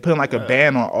 Yeah, putting like a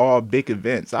ban on all big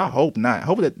events. I hope not. I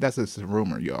hope that's just a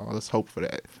rumor, y'all. Let's hope for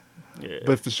that. Yeah.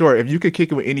 But for sure, if you could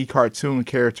kick it with any cartoon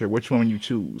character, which one would you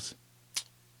choose?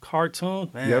 Cartoon?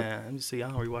 Man, Yep. let me see. I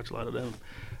don't really watch a lot of them.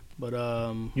 But,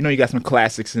 you know you got some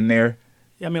classics in there.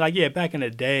 yeah, I mean, like, yeah, back in the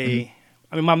day,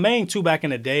 I mean, my main two back in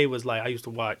the day was, like, I used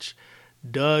to watch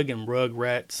Doug and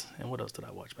Rugrats. And what else did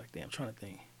I watch back then? I'm trying to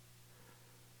think.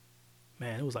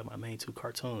 Man, it was, like, my main two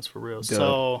cartoons, for real. Doug.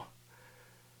 So,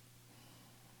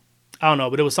 I don't know,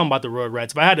 but it was something about the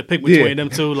Rugrats. If I had to pick between them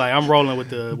two, like, I'm rolling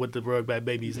with the Rugrat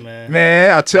babies, man.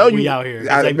 Man, I tell you. We out here.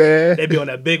 Man. They be on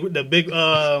the big,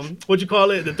 what you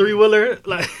call it? The 3-wheeler?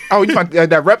 Like, oh, you find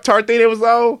that Reptar thing that was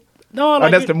on? No,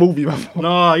 like, that's the movie.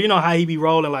 No, you know how he be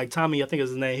rolling, like Tommy, I think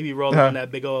is his name. He be rolling on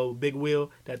that big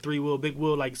wheel, that 3-wheel, big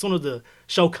wheel. Like, as soon as the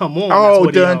show come on, oh,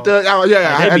 oh yeah,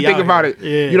 like, I think about here. it.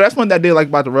 Yeah. You know, that's one that I did like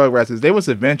about the Rugrats is they was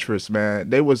adventurous, man.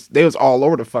 They was all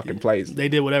over the fucking place. They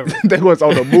did whatever. They was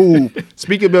on the move.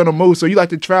 Speaking of being on the move, so you like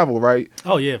to travel, right?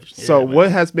 Oh yeah. So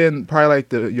what has been probably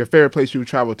like your favorite place you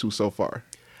traveled to so far?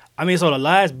 I mean, so the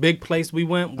last big place we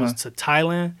went was to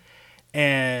Thailand,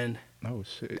 and oh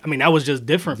shit. I mean, that was just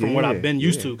different from what I've been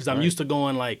used to because I'm right. used to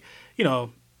going like, you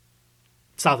know,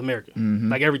 South America.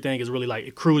 Like everything is really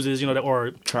like cruises, you know,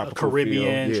 or Tropical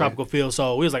Caribbean, feel, tropical feel.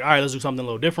 So we was like, all right, let's do something a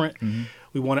little different. And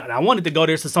I wanted to go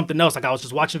there to something else. Like I was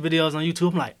just watching videos on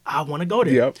YouTube. I'm like, I want to go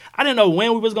there. Yep. I didn't know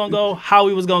when we was gonna go, how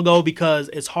we was gonna go, because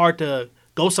it's hard to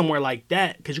go somewhere like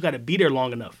that because you got to be there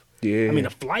long enough. Yeah. I mean, the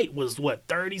flight was what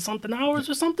 30-something hours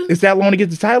or something. Is that long to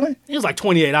get to Thailand? It was like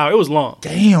 28 hours. It was long.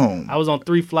 Damn. I was on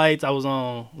 3 flights. I was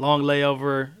on long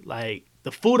layover. Like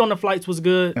the food on the flights was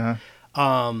good.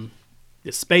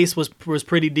 The space was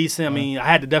pretty decent. I mean, I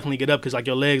had to definitely get up because like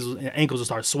your legs and ankles would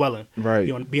start swelling. Right.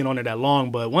 You know, being on there that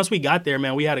long. But once we got there,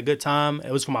 man, we had a good time.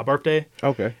 It was for my birthday.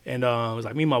 Okay. And it was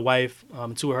like me and my wife,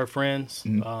 2 of her friends.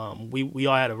 We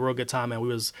all had a real good time, man. We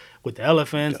was with the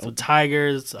elephants, the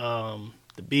tigers,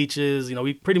 the beaches. You know,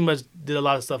 we pretty much did a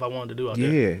lot of stuff I wanted to do out there.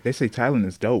 Yeah, they say Thailand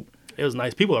is dope. It was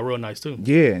nice. People are real nice too.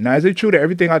 Yeah. Now, is it true that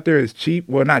everything out there is cheap?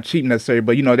 Well, not cheap necessarily,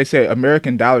 but you know, they say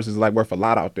American dollars is like worth a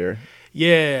lot out there.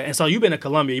 Yeah, and so you've been to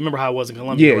Colombia. You remember how it was in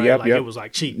Colombia, Yeah, right? yep, Like yep. it was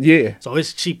like cheap. Yeah. So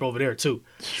it's cheap over there too.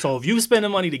 So if you spend the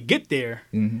money to get there,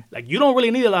 like you don't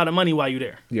really need a lot of money while you're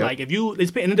there. Yep. Like if you, and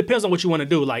it depends on what you want to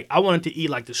do. Like I wanted to eat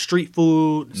like the street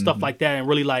food, stuff like that, and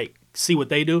really like see what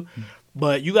they do.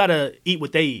 But you gotta eat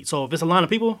what they eat. So if it's a line of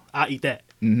people, I'll eat that.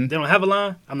 If they don't have a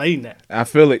line, I'm not eating that. I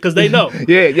feel it. Because they know.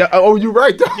 Yeah. Oh, you're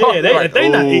right. Though. Yeah, if they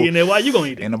not eating it, why you gonna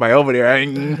eat it? Ain't nobody over there. I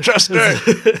ain't trust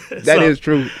that. That is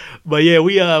true. But yeah,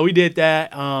 we did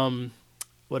that.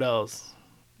 What else?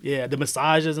 Yeah, the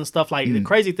massages and stuff. Like the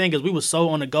crazy thing is we were so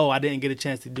on the go, I didn't get a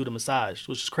chance to do the massage,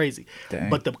 which is crazy. Dang.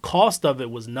 But the cost of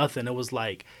it was nothing. It was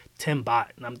like 10 baht,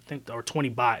 and I'm thinking, or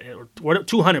 20 baht, or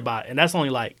 200 baht, and that's only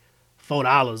like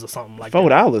 $4 or something like $4.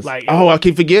 That. Like, I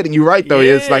keep forgetting. You're right though.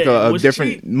 Yeah, it's like a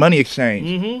different cheap. Money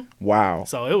exchange. Wow.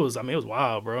 So it was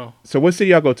wild, bro. So what city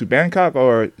y'all go to? Bangkok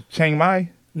or Chiang Mai?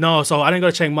 No, so I didn't go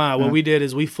to Chiang Mai. What we did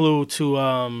is we flew to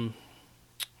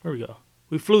where we go?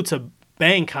 We flew to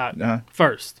Bangkok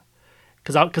first,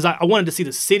 because I wanted to see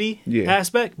the city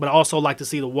aspect, but I also like to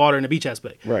see the water and the beach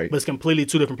aspect. Right. But it's completely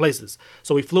 2 different places.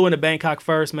 So we flew into Bangkok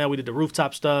first, man. We did the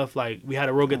rooftop stuff. Like we had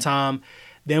a real good time.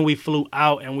 Then we flew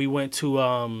out and we went to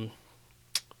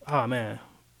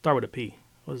start with a P.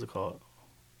 What is it called?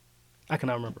 I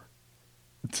cannot remember.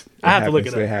 I have to look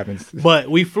it up. It happens. But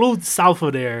we flew south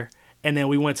of there. And then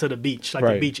we went to the beach, like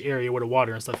right. the beach area where the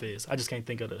water and stuff is. I just can't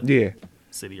think of the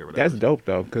city or whatever. That's dope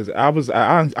though, because I want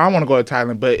to go to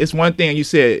Thailand, but it's one thing you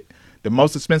said. The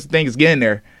most expensive thing is getting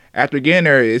there. After getting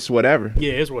there, it's whatever.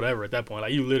 Yeah, it's whatever at that point.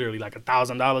 Like you literally like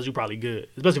 $1,000, you probably good.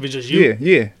 Especially if it's just you.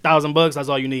 Yeah. $1,000, that's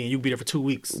all you need, and you be there for 2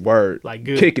 weeks. Word. Like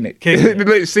good. Kicking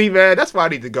it. See, man, that's why I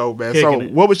need to go,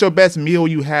 man. What was your best meal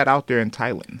you had out there in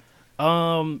Thailand?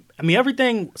 I mean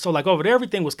everything. So like over there,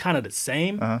 everything was kind of the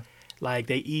same. Like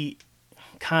they eat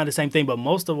kind of the same thing, but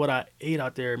most of what I ate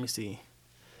out there, let me see.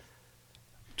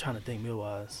 I'm trying to think meal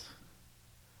wise.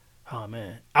 Oh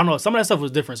man, I don't know. Some of that stuff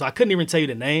was different, so I couldn't even tell you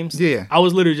the names. Yeah, I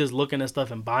was literally just looking at stuff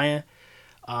and buying.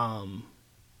 But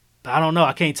I don't know.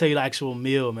 I can't tell you the actual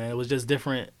meal, man. It was just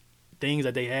different things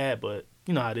that they had, but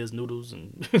you know how it is, noodles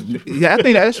and Yeah, I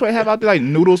think that's what I have out there, like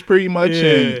noodles pretty much.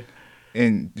 Yeah.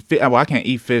 Well, I can't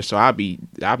eat fish, so I'll be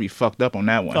fucked up on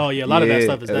that one. Oh, yeah, a lot of that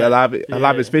stuff is that. A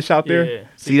lot of it's fish out there. Yeah.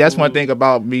 See, that's one Seafood. thing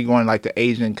about me going like to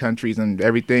Asian countries and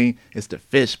everything. It's the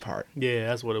fish part. Yeah,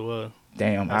 that's what it was.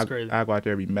 Damn, That's crazy. I go out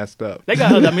there and be messed up. They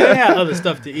got they had other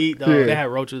stuff to eat though. Yeah. They had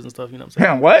roaches and stuff, you know what I'm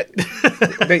saying? Damn,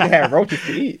 what? They have roaches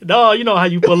to eat. No, you know how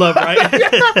you pull up, right?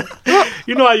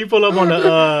 You know how you pull up on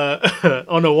the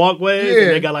on the walkways Yeah. and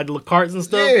they got like the little carts and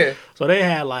stuff? Yeah. So they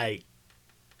had like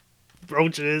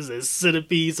roaches and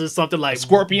centipedes or something like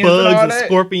Scorpions bugs and all and that?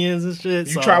 scorpions and shit.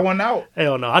 You So, try one out?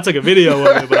 Hell no. I took a video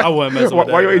of it, but I wasn't messing with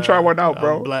that. Why you ain't try one out,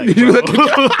 bro? I'm black, bro.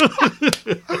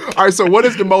 All right, so what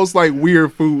is the most like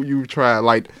weird food you've tried?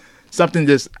 Like something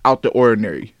just out the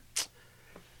ordinary.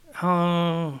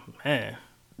 Man.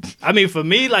 I mean, for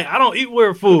me, like, I don't eat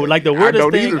weird food. Like, the weirdest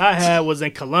don't thing either. I had was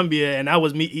in Colombia, and that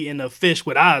was me eating a fish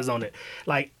with eyes on it.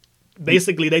 Like,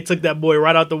 basically, they took that boy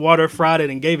right out the water, fried it,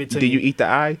 and gave it to me. Did you eat the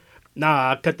eye?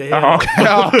 Nah, I cut the head Oh,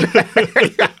 off. okay.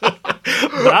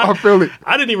 But I feel it.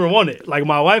 I didn't even want it. Like,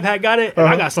 my wife had got it, and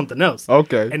I got something else.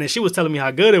 Okay. And then she was telling me how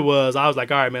good it was. I was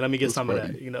like, all right, man, let me get some of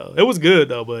that. You know, it was good,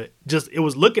 though, but just, it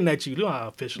was looking at you. You know how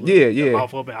a fish looks. Yeah.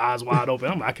 Mouth open, eyes wide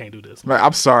open. I can't do this. Like,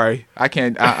 I'm sorry, I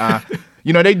can't.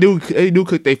 You know they do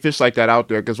cook their fish like that out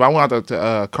there. Because when I went out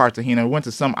to Cartagena, we went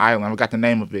to some island. I forgot the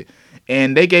name of it,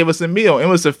 and they gave us a meal. It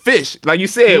was a fish, like you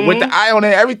said, with the eye on it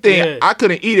and everything. Yeah. I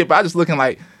couldn't eat it, but I just looking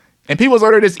like. And people was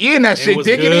ordering this eating that shit, was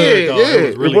digging good, in. though. Yeah, It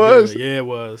was really good. Yeah, it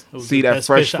was. It was See the that best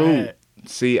fresh fish I food. had.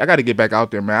 See, I got to get back out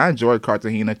there, man. I enjoyed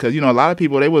Cartagena because you know a lot of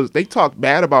people they talk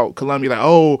bad about Colombia,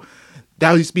 like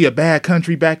that used to be a bad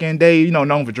country back in the day, you know,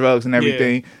 known for drugs and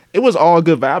everything. It was all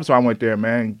good vibes, so I went there,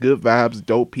 man. Good vibes,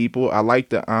 dope people. I like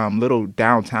the little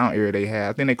downtown area they had.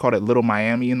 I think they called it Little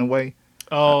Miami in a way.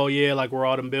 Oh yeah, like where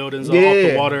all them buildings are off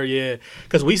the water. Yeah,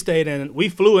 because we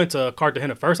flew into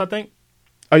Cartagena first, I think.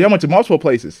 Oh, y'all went to multiple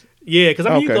places. Yeah, because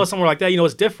I mean, you Okay. go somewhere like that, you know,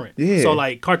 it's different. Yeah. So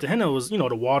like Cartagena was, you know,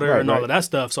 the water Right, and all right. of that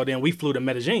stuff. So then we flew to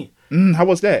Medellin. How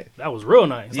was that? That was real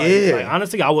nice. Like, Yeah. Like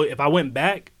honestly, if I went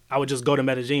back, I would just go to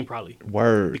Medellin probably.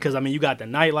 Word. Because I mean, you got the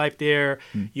nightlife there.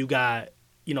 You got,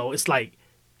 you know, it's like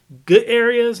good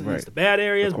areas and it's Right. the bad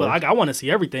areas, Of but course. I want to see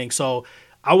everything. So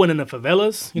I went into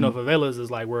favelas. You know, favelas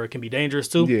is like where it can be dangerous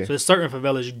too. Yeah. So there's certain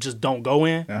favelas you just don't go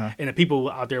in. Uh-huh. And the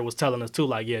people out there was telling us too,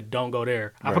 like, yeah, don't go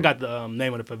there. I Right. forgot the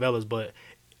name of the favelas, but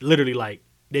literally like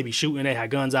they be shooting, they had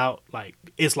guns out. Like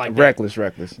it's like that. Reckless.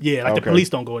 Yeah, like the Okay. police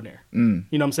don't go in there. Mm.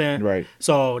 You know what I'm saying? Right.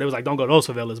 So they was like, don't go to those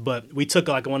favelas. But we took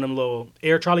like one of them little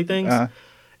air trolley things, Uh-huh.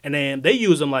 and then they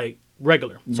use them like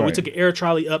regular. So we Right. took an air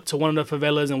trolley up to one of the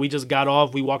favelas, and we just got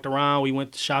off. We walked around. We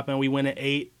went shopping. We went and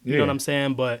ate. You know Yeah. what I'm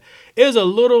saying? But it was a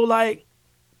little like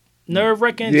nerve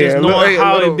wracking, just little- knowing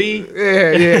how little- it be.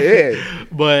 Yeah.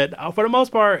 But for the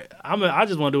most part, I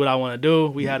just want to do what I want to do.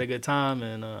 We had a good time,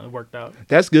 and it worked out.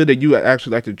 That's good that you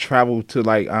actually like to travel to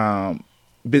like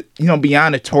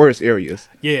beyond the tourist areas.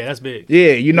 Yeah, that's big.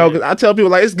 Yeah, you know, 'cause I tell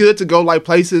people like it's good to go like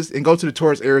places and go to the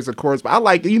tourist areas, of course. But I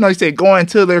like, you know, you say going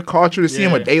to their culture to see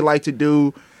Yeah. what they like to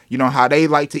do. You know how they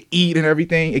like to eat and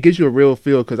everything. It gives you a real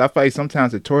feel because I feel like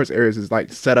sometimes the tourist areas is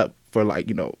like set up for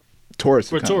like tourists.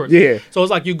 to For come. tourists. Yeah, So it's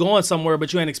like you going somewhere,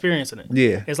 but you ain't experiencing it.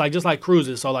 yeah, It's like just like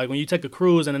cruises. So like when you take a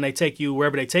cruise and then they take you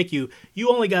wherever they take you, you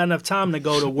only got enough time to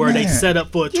go to where they Man. set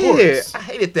up for a yeah. tourist. I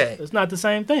hated that. It's not the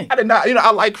same thing. I did not. You know,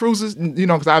 I like cruises. You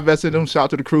know, because I invested in them. Shout out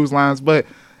to the cruise lines, but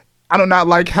I do not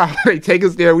like how they take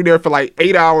us there. We there for like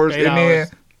 8 hours 8 and hours.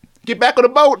 then get back on the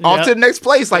boat off Yep. to the next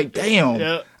place. Like, damn,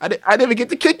 Yep. I didn't even get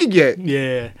to kick it yet.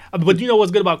 Yeah. But you know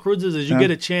what's good about cruises is you Uh-huh.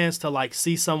 get a chance to like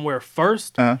see somewhere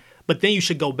first, Uh-huh. but then you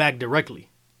should go back directly.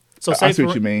 So I see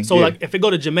what you mean, So yeah. like if it go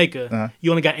to Jamaica, Uh-huh.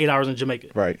 you only got 8 hours in Jamaica.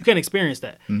 Right. You can't experience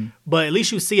that. But at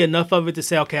least you see enough of it to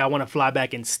say, okay, I want to fly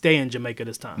back and stay in Jamaica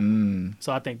this time.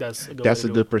 So I think that's a good That's way a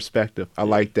to do good it. perspective. I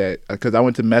like that because I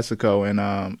went to Mexico and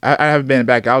I haven't been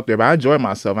back out there, but I enjoyed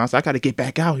myself. And I was like, I got to get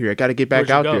back out here. I got to get back Where'd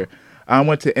you out go? there. I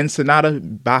went to Ensenada,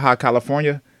 Baja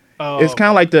California. Oh, It's kind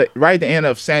of like right at the end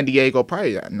of San Diego,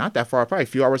 probably not that far, probably a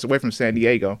few hours away from San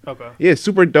Diego. Okay. Yeah,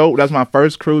 super dope. That's my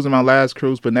first cruise and my last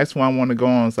cruise. But next one I want to go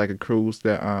on is like a cruise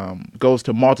that goes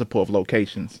to multiple of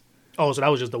locations. Oh, so that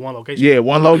was just the one location? Yeah,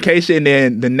 one location. And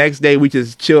then the next day we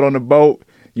just chilled on the boat,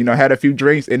 you know, had a few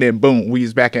drinks, and then boom, we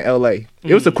was back in LA.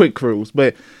 It was a quick cruise,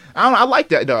 but I like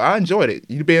that though. I enjoyed it.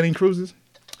 You been on any cruises?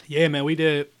 Yeah, man, we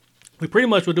did. We pretty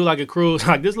much would do like a cruise.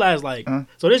 Like this last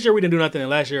so this year we didn't do nothing. And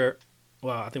last year,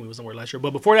 well, I think we were somewhere last year. But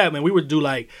before that, man, we would do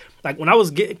like when I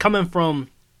was coming from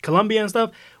Colombia and stuff,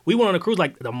 we went on a cruise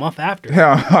like the month after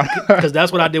because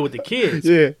that's what I did with the kids.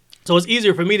 Yeah. So it's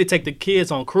easier for me to take the kids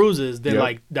on cruises than Yep.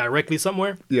 like directly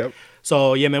somewhere. Yep.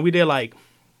 So yeah, man, we did like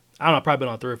I don't know, I've probably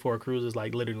been on 3 or 4 cruises,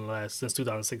 like literally since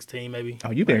 2016, maybe.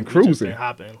 Oh, you've been like, we just cruising. been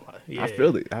hopping. Like, yeah. I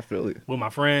feel it. With my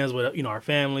friends, with our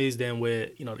families, then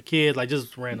with the kids, like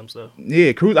just random stuff.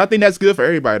 Yeah, cruise. I think that's good for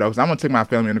everybody though, because I'm gonna take my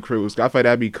family on a cruise. I feel like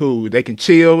that'd be cool. They can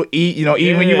chill, eat,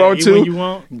 eat when you want eat to. when you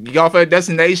want. Get off at a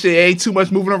destination. Ain't too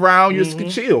much moving around. You just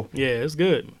can chill. Yeah, it's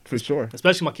good. For sure.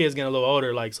 Especially my kids getting a little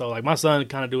older. Like my son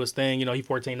kind of do his thing. He's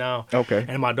 14 now. Okay.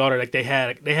 And my daughter, like they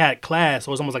had class, so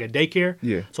it was almost like a daycare.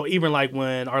 Yeah. So even like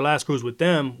when our last cruise with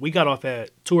them, we got off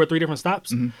at 2 or 3 different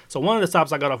stops. Mm-hmm. So one of the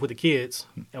stops I got off with the kids,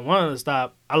 and one of the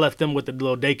stops I left them with the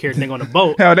little daycare thing on the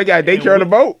boat. Hell, they got daycare on the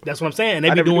boat. That's what I'm saying. And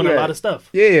they be doing a lot of stuff.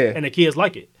 Yeah. And the kids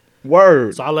like it.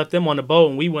 Word. So I left them on the boat,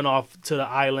 and we went off to the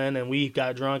island, and we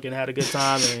got drunk and had a good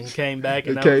time, and came back,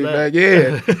 and that was that.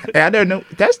 Yeah. Hey, I didn't know.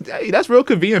 That's real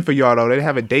convenient for y'all though. They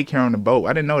have a daycare on the boat.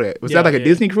 I didn't know that. Was that like a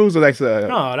Disney cruise or like a?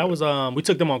 No, that was we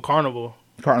took them on Carnival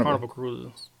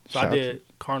cruises. So I did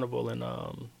Carnival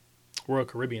and Royal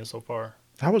Caribbean so far.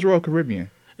 How was Royal Caribbean?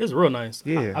 It was real nice.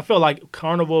 Yeah. I felt like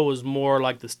Carnival was more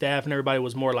like the staff and everybody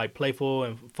was more like playful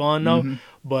and fun though. Mm-hmm.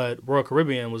 But Royal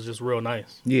Caribbean was just real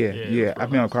nice. Yeah.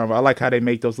 I've been on Carnival. I like how they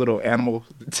make those little animal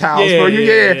towels for you.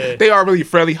 Yeah. They are really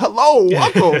friendly. Hello,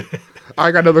 welcome.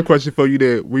 I got another question for you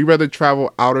there. Would you rather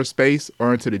travel outer space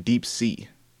or into the deep sea?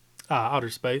 Outer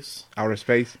space. Outer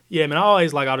space? Yeah, man, I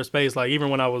always like outer space. Like, even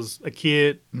when I was a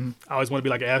kid, I always want to be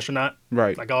like an astronaut.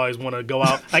 Right. Like, I always want to go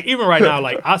out. Like, even right now,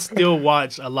 like, I still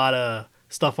watch a lot of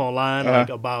stuff online, like,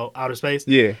 about outer space.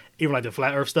 Yeah. Even, like, the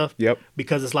flat earth stuff. Yep.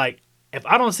 Because it's like, if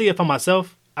I don't see it for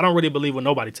myself, I don't really believe what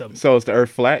nobody tells me. So, is the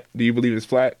earth flat? Do you believe it's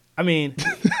flat? I mean,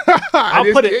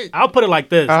 I'll put it like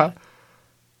this.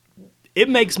 It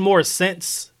makes more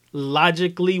sense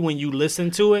logically when you listen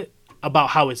to it about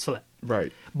how it's flat.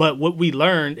 Right. But what we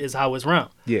learned is how it's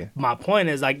round. Yeah. My point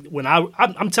is, like, when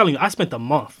I'm telling you, I spent a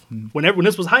month. When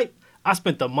this was hype, I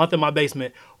spent a month in my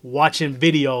basement watching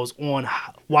videos on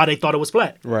why they thought it was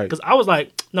flat. Right. Because I was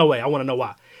like, no way, I want to know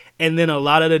why. And then a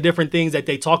lot of the different things that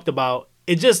they talked about,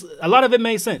 a lot of it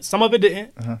made sense. Some of it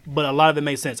didn't, but a lot of it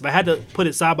made sense. If I had to put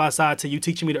it side by side to you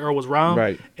teaching me the earth was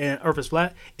round and earth is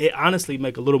flat, it honestly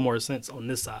make a little more sense on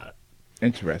this side.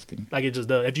 Interesting. Like, it just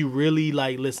does. If you really,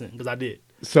 like, listen, because I did.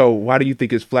 So why do you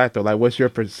think it's flat though? Like, what's your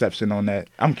perception on that?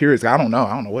 I'm curious. I don't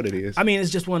know what it is. I mean, it's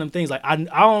just one of them things. Like,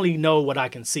 I only know what I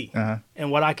can see,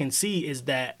 and what I can see is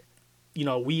that,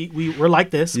 we're like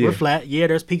this. Yeah. We're flat. Yeah,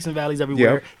 there's peaks and valleys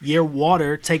everywhere. Yep. Yeah,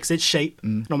 water takes its shape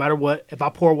no matter what. If I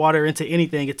pour water into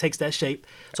anything, it takes that shape.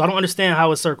 So I don't understand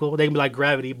how it's circle. They can be like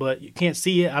gravity, but you can't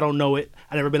see it. I don't know it.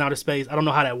 I've never been out of space. I don't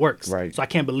know how that works. Right. So I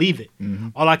can't believe it. Mm-hmm.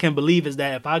 All I can believe is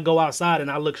that if I go outside and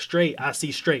I look straight, I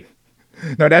see straight.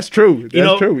 No, that's true.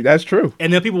 That's true.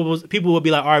 And then people will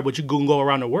be like, all right, but you can go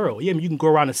around the world. Yeah, you can go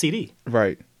around the CD.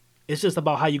 Right. It's just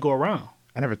about how you go around.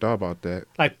 I never thought about that.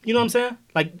 Like, you know what I'm saying?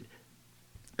 Like,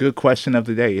 good question of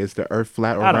the day. Is the earth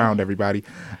flat or round, everybody?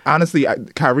 Honestly,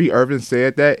 Kyrie Irving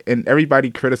said that, and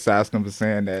everybody criticized him for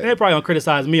saying that. They probably gonna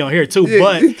criticize me on here too,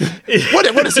 but...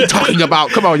 what is he talking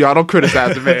about? Come on, y'all. Don't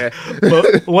criticize the man.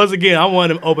 But once again, I'm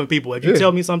one of them open people. If you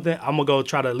tell me something, I'm gonna go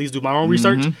try to at least do my own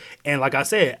research. And like I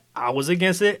said, I was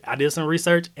against it. I did some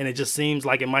research, and it just seems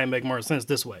like it might make more sense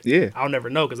this way. Yeah. I'll never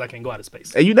know because I can't go out of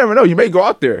space. And you never know. You may go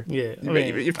out there. Yeah.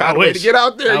 You find a way to get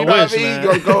out there. You know what I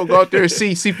mean? Go out there and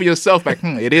see for yourself. Like,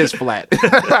 it is flat.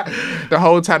 The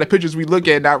whole time the pictures we look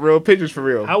at, not real pictures for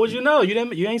real. How would you know?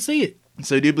 You ain't see it.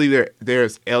 So do you believe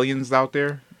there's aliens out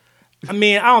there? I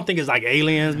mean, I don't think it's like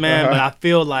aliens, man, but I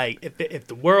feel like if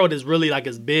the world is really like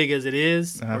as big as it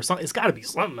is, or something, it's got to be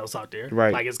something else out there.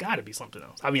 Right. Like, it's got to be something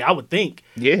else. I mean, I would think.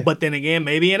 Yeah. But then again,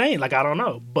 maybe it ain't. Like, I don't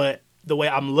know. But the way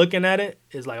I'm looking at it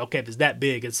is like, okay, if it's that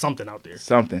big, it's something out there.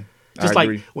 Something. Just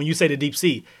like when you say the deep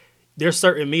sea, there's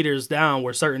certain meters down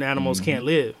where certain animals can't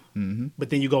live. Mm-hmm. But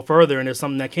then you go further and there's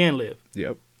something that can live.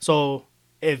 Yep. So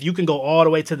if you can go all the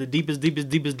way to the deepest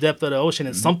depth of the ocean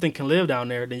and something can live down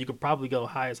there, then you could probably go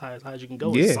high as you can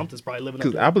go. Yeah. Something's probably living up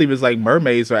there. there. I believe it's like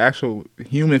mermaids or actual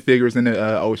human figures in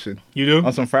the ocean. You do?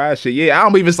 On some fried shit. Yeah, I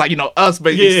don't believe it's like, us,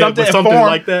 but something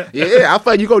like that. Yeah, I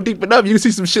feel like you go deep enough, you can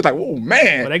see some shit like, oh,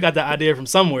 man. But they got the idea from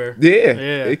somewhere. Yeah.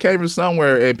 It came from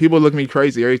somewhere, and people look at me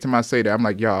crazy every time I say that. I'm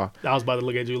like, y'all. I was about to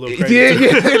look at you a little crazy.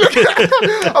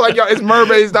 Yeah. I'm like, y'all, it's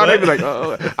mermaids down there. They be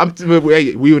like,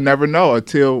 hey, we would never know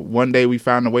until one day we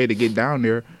found a way to get down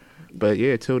there. But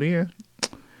yeah, till then,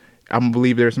 I'm gonna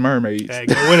believe there's mermaids. Hey,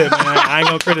 go with it, man. I ain't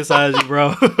gonna criticize you,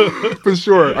 bro. For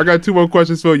sure. I got 2 more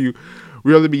questions for you. Would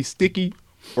you rather be sticky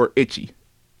or itchy?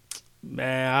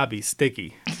 Man, I'll be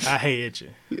sticky. I hate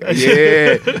itching.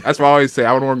 Yeah, that's what I always say.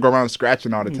 I don't want to go around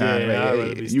scratching all the time. Yeah,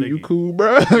 like, hey, you cool,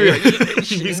 bro?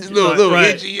 little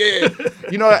itchy, yeah.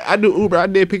 You know, I do Uber. I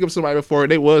did pick up somebody before.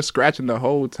 They was scratching the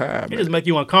whole time. It just make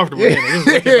you uncomfortable. Yeah. Just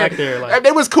make you back there. Like,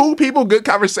 they was cool people, good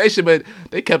conversation, but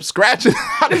they kept scratching.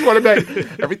 I just wanted to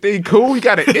make everything cool. You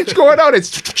got an itch going on.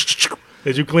 It's.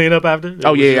 Did you clean up after?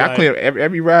 Oh yeah, I clean up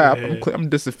every ride. Yeah. I'm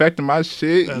disinfecting my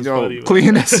shit. That's funny,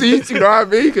 cleaning the seats. You know what I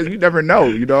mean? Because you never know.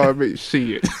 You know what I mean?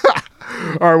 Shit.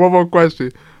 All right, one more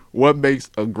question. What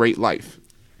makes a great life?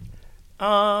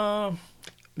 Man,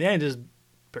 just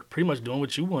pretty much doing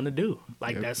what you want to do.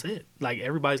 Like that's it. Like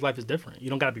everybody's life is different.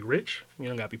 You don't gotta be rich. You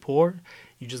don't gotta be poor.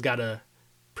 You just gotta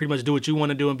pretty much do what you want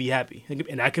to do and be happy.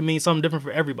 And that can mean something different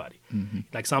for everybody. Mm-hmm.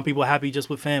 Like some people happy just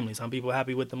with family. Some people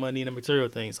happy with the money and the material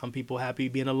things. Some people happy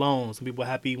being alone. Some people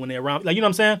happy when they're around. Like, you know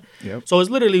what I'm saying? Yep. So it's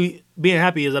literally being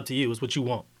happy is up to you. It's what you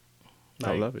want.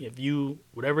 Like, I love it. If you,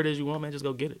 whatever it is you want, man, just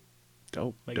go get it.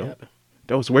 Dope. Make it happen.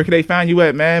 Dope. So where can they find you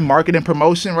at, man? Marketing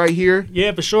promotion right here?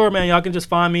 Yeah, for sure, man. Y'all can just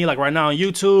find me. Like right now on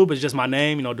YouTube, it's just my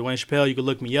name, Dwayne Chappell. You can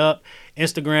look me up.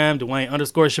 Instagram,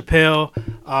 Dwayne_Chappell.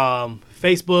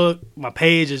 Facebook, my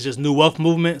page is just New Wealth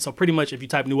Movement. So pretty much if you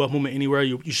type New Wealth Movement anywhere,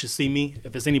 you should see me.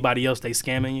 If it's anybody else, they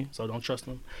scamming you. So don't trust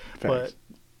them. Thanks. But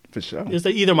for sure. It's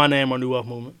either my name or New Wealth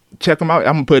Movement. Check them out.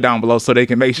 I'm going to put it down below so they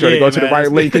can make sure they go to the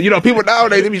right link. Because, people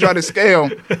nowadays, they be trying to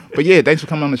scam. But yeah, thanks for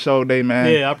coming on the show today,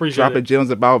 man. Yeah, I appreciate Dropping gems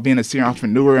about being a serial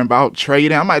entrepreneur and about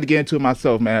trading. I might get into it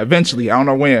myself, man. Eventually. I don't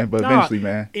know when, but eventually,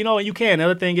 man. You can. The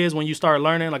other thing is when you start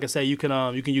learning, like I said, you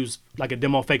can use like a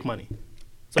demo fake money.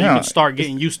 So you can start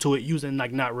getting used to it using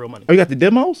like not real money. Oh, you got the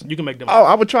demos? You can make demos. Oh,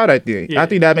 I would try that then. Yeah. I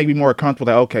think that make me more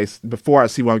comfortable. Like, okay, before I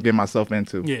see what I'm getting myself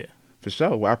into. Yeah. For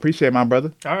sure. Well, I appreciate it, my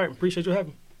brother. All right. Appreciate you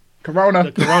having me. Corona.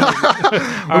 The corona.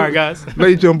 All right, guys.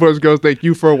 Ladies and gentlemen, boys and girls, thank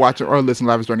you for watching or listening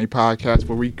to Life is Learning Podcast,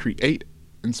 where we create,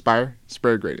 inspire,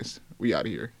 spread greatness. We out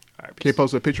of here. All right, can you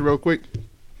post a picture real quick?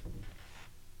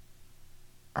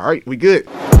 All right, we good.